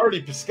 yeah. Yeah,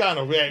 Artie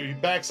Piscano. Yeah, he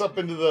backs up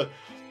into the,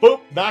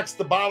 boop, knocks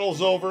the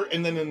bottles over,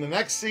 and then in the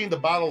next scene, the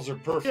bottles are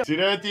perfect. See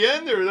that at the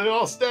end? They're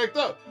all stacked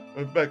up.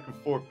 Back and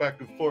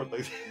forth.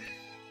 Like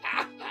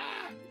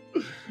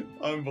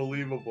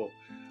unbelievable.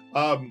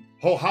 How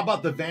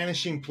about the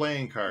vanishing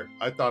playing card?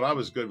 I thought I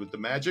was good with the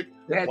magic.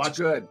 That's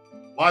good.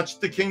 Watch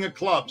the King of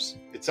Clubs.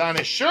 It's on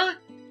his shirt.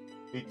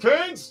 He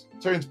turns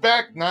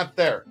back, not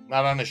there.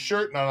 Not on his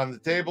shirt, not on the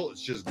table.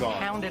 It's just gone.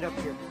 Pound it up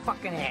your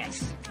fucking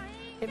ass.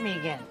 Hit me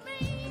again.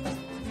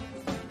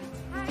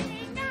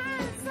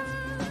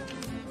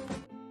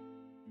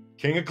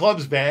 King of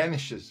Clubs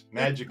vanishes,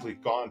 magically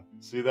gone.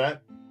 See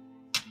that?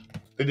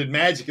 They did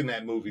magic in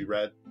that movie,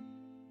 Red.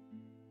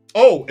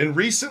 Oh, and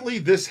recently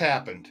this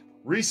happened.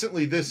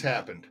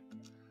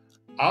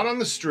 Out on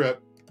the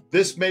Strip,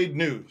 this made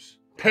news.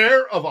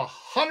 Pair of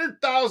 $100,000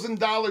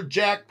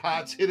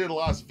 jackpots hit at a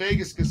Las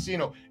Vegas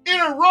casino in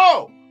a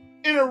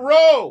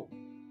row.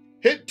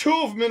 Hit 2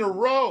 of them in a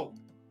row.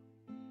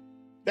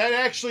 That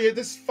actually,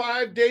 this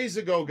 5 days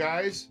ago,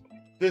 guys,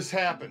 this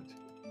happened.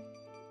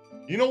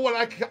 You know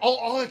what?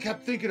 All I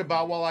kept thinking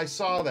about while I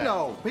saw that.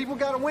 No, people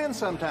got to win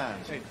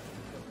sometimes.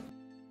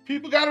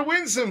 People got to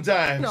win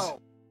sometimes.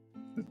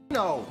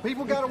 No,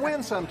 people got to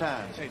win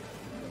sometimes.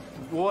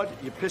 What?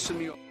 You're pissing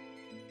me off.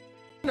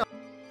 No.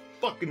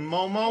 Fucking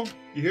Momo.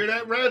 You hear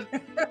that, Red?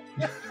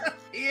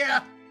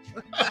 Yeah.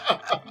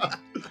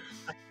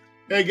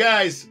 Hey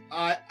guys,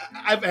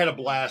 I've had a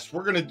blast.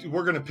 We're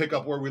gonna pick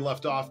up where we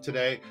left off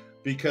today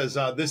because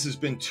this has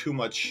been too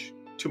much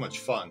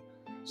fun.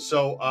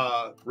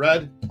 So,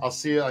 Red, I'll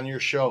see you on your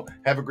show.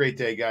 Have a great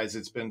day, guys.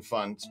 It's been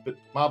fun. It's been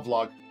my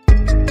vlog.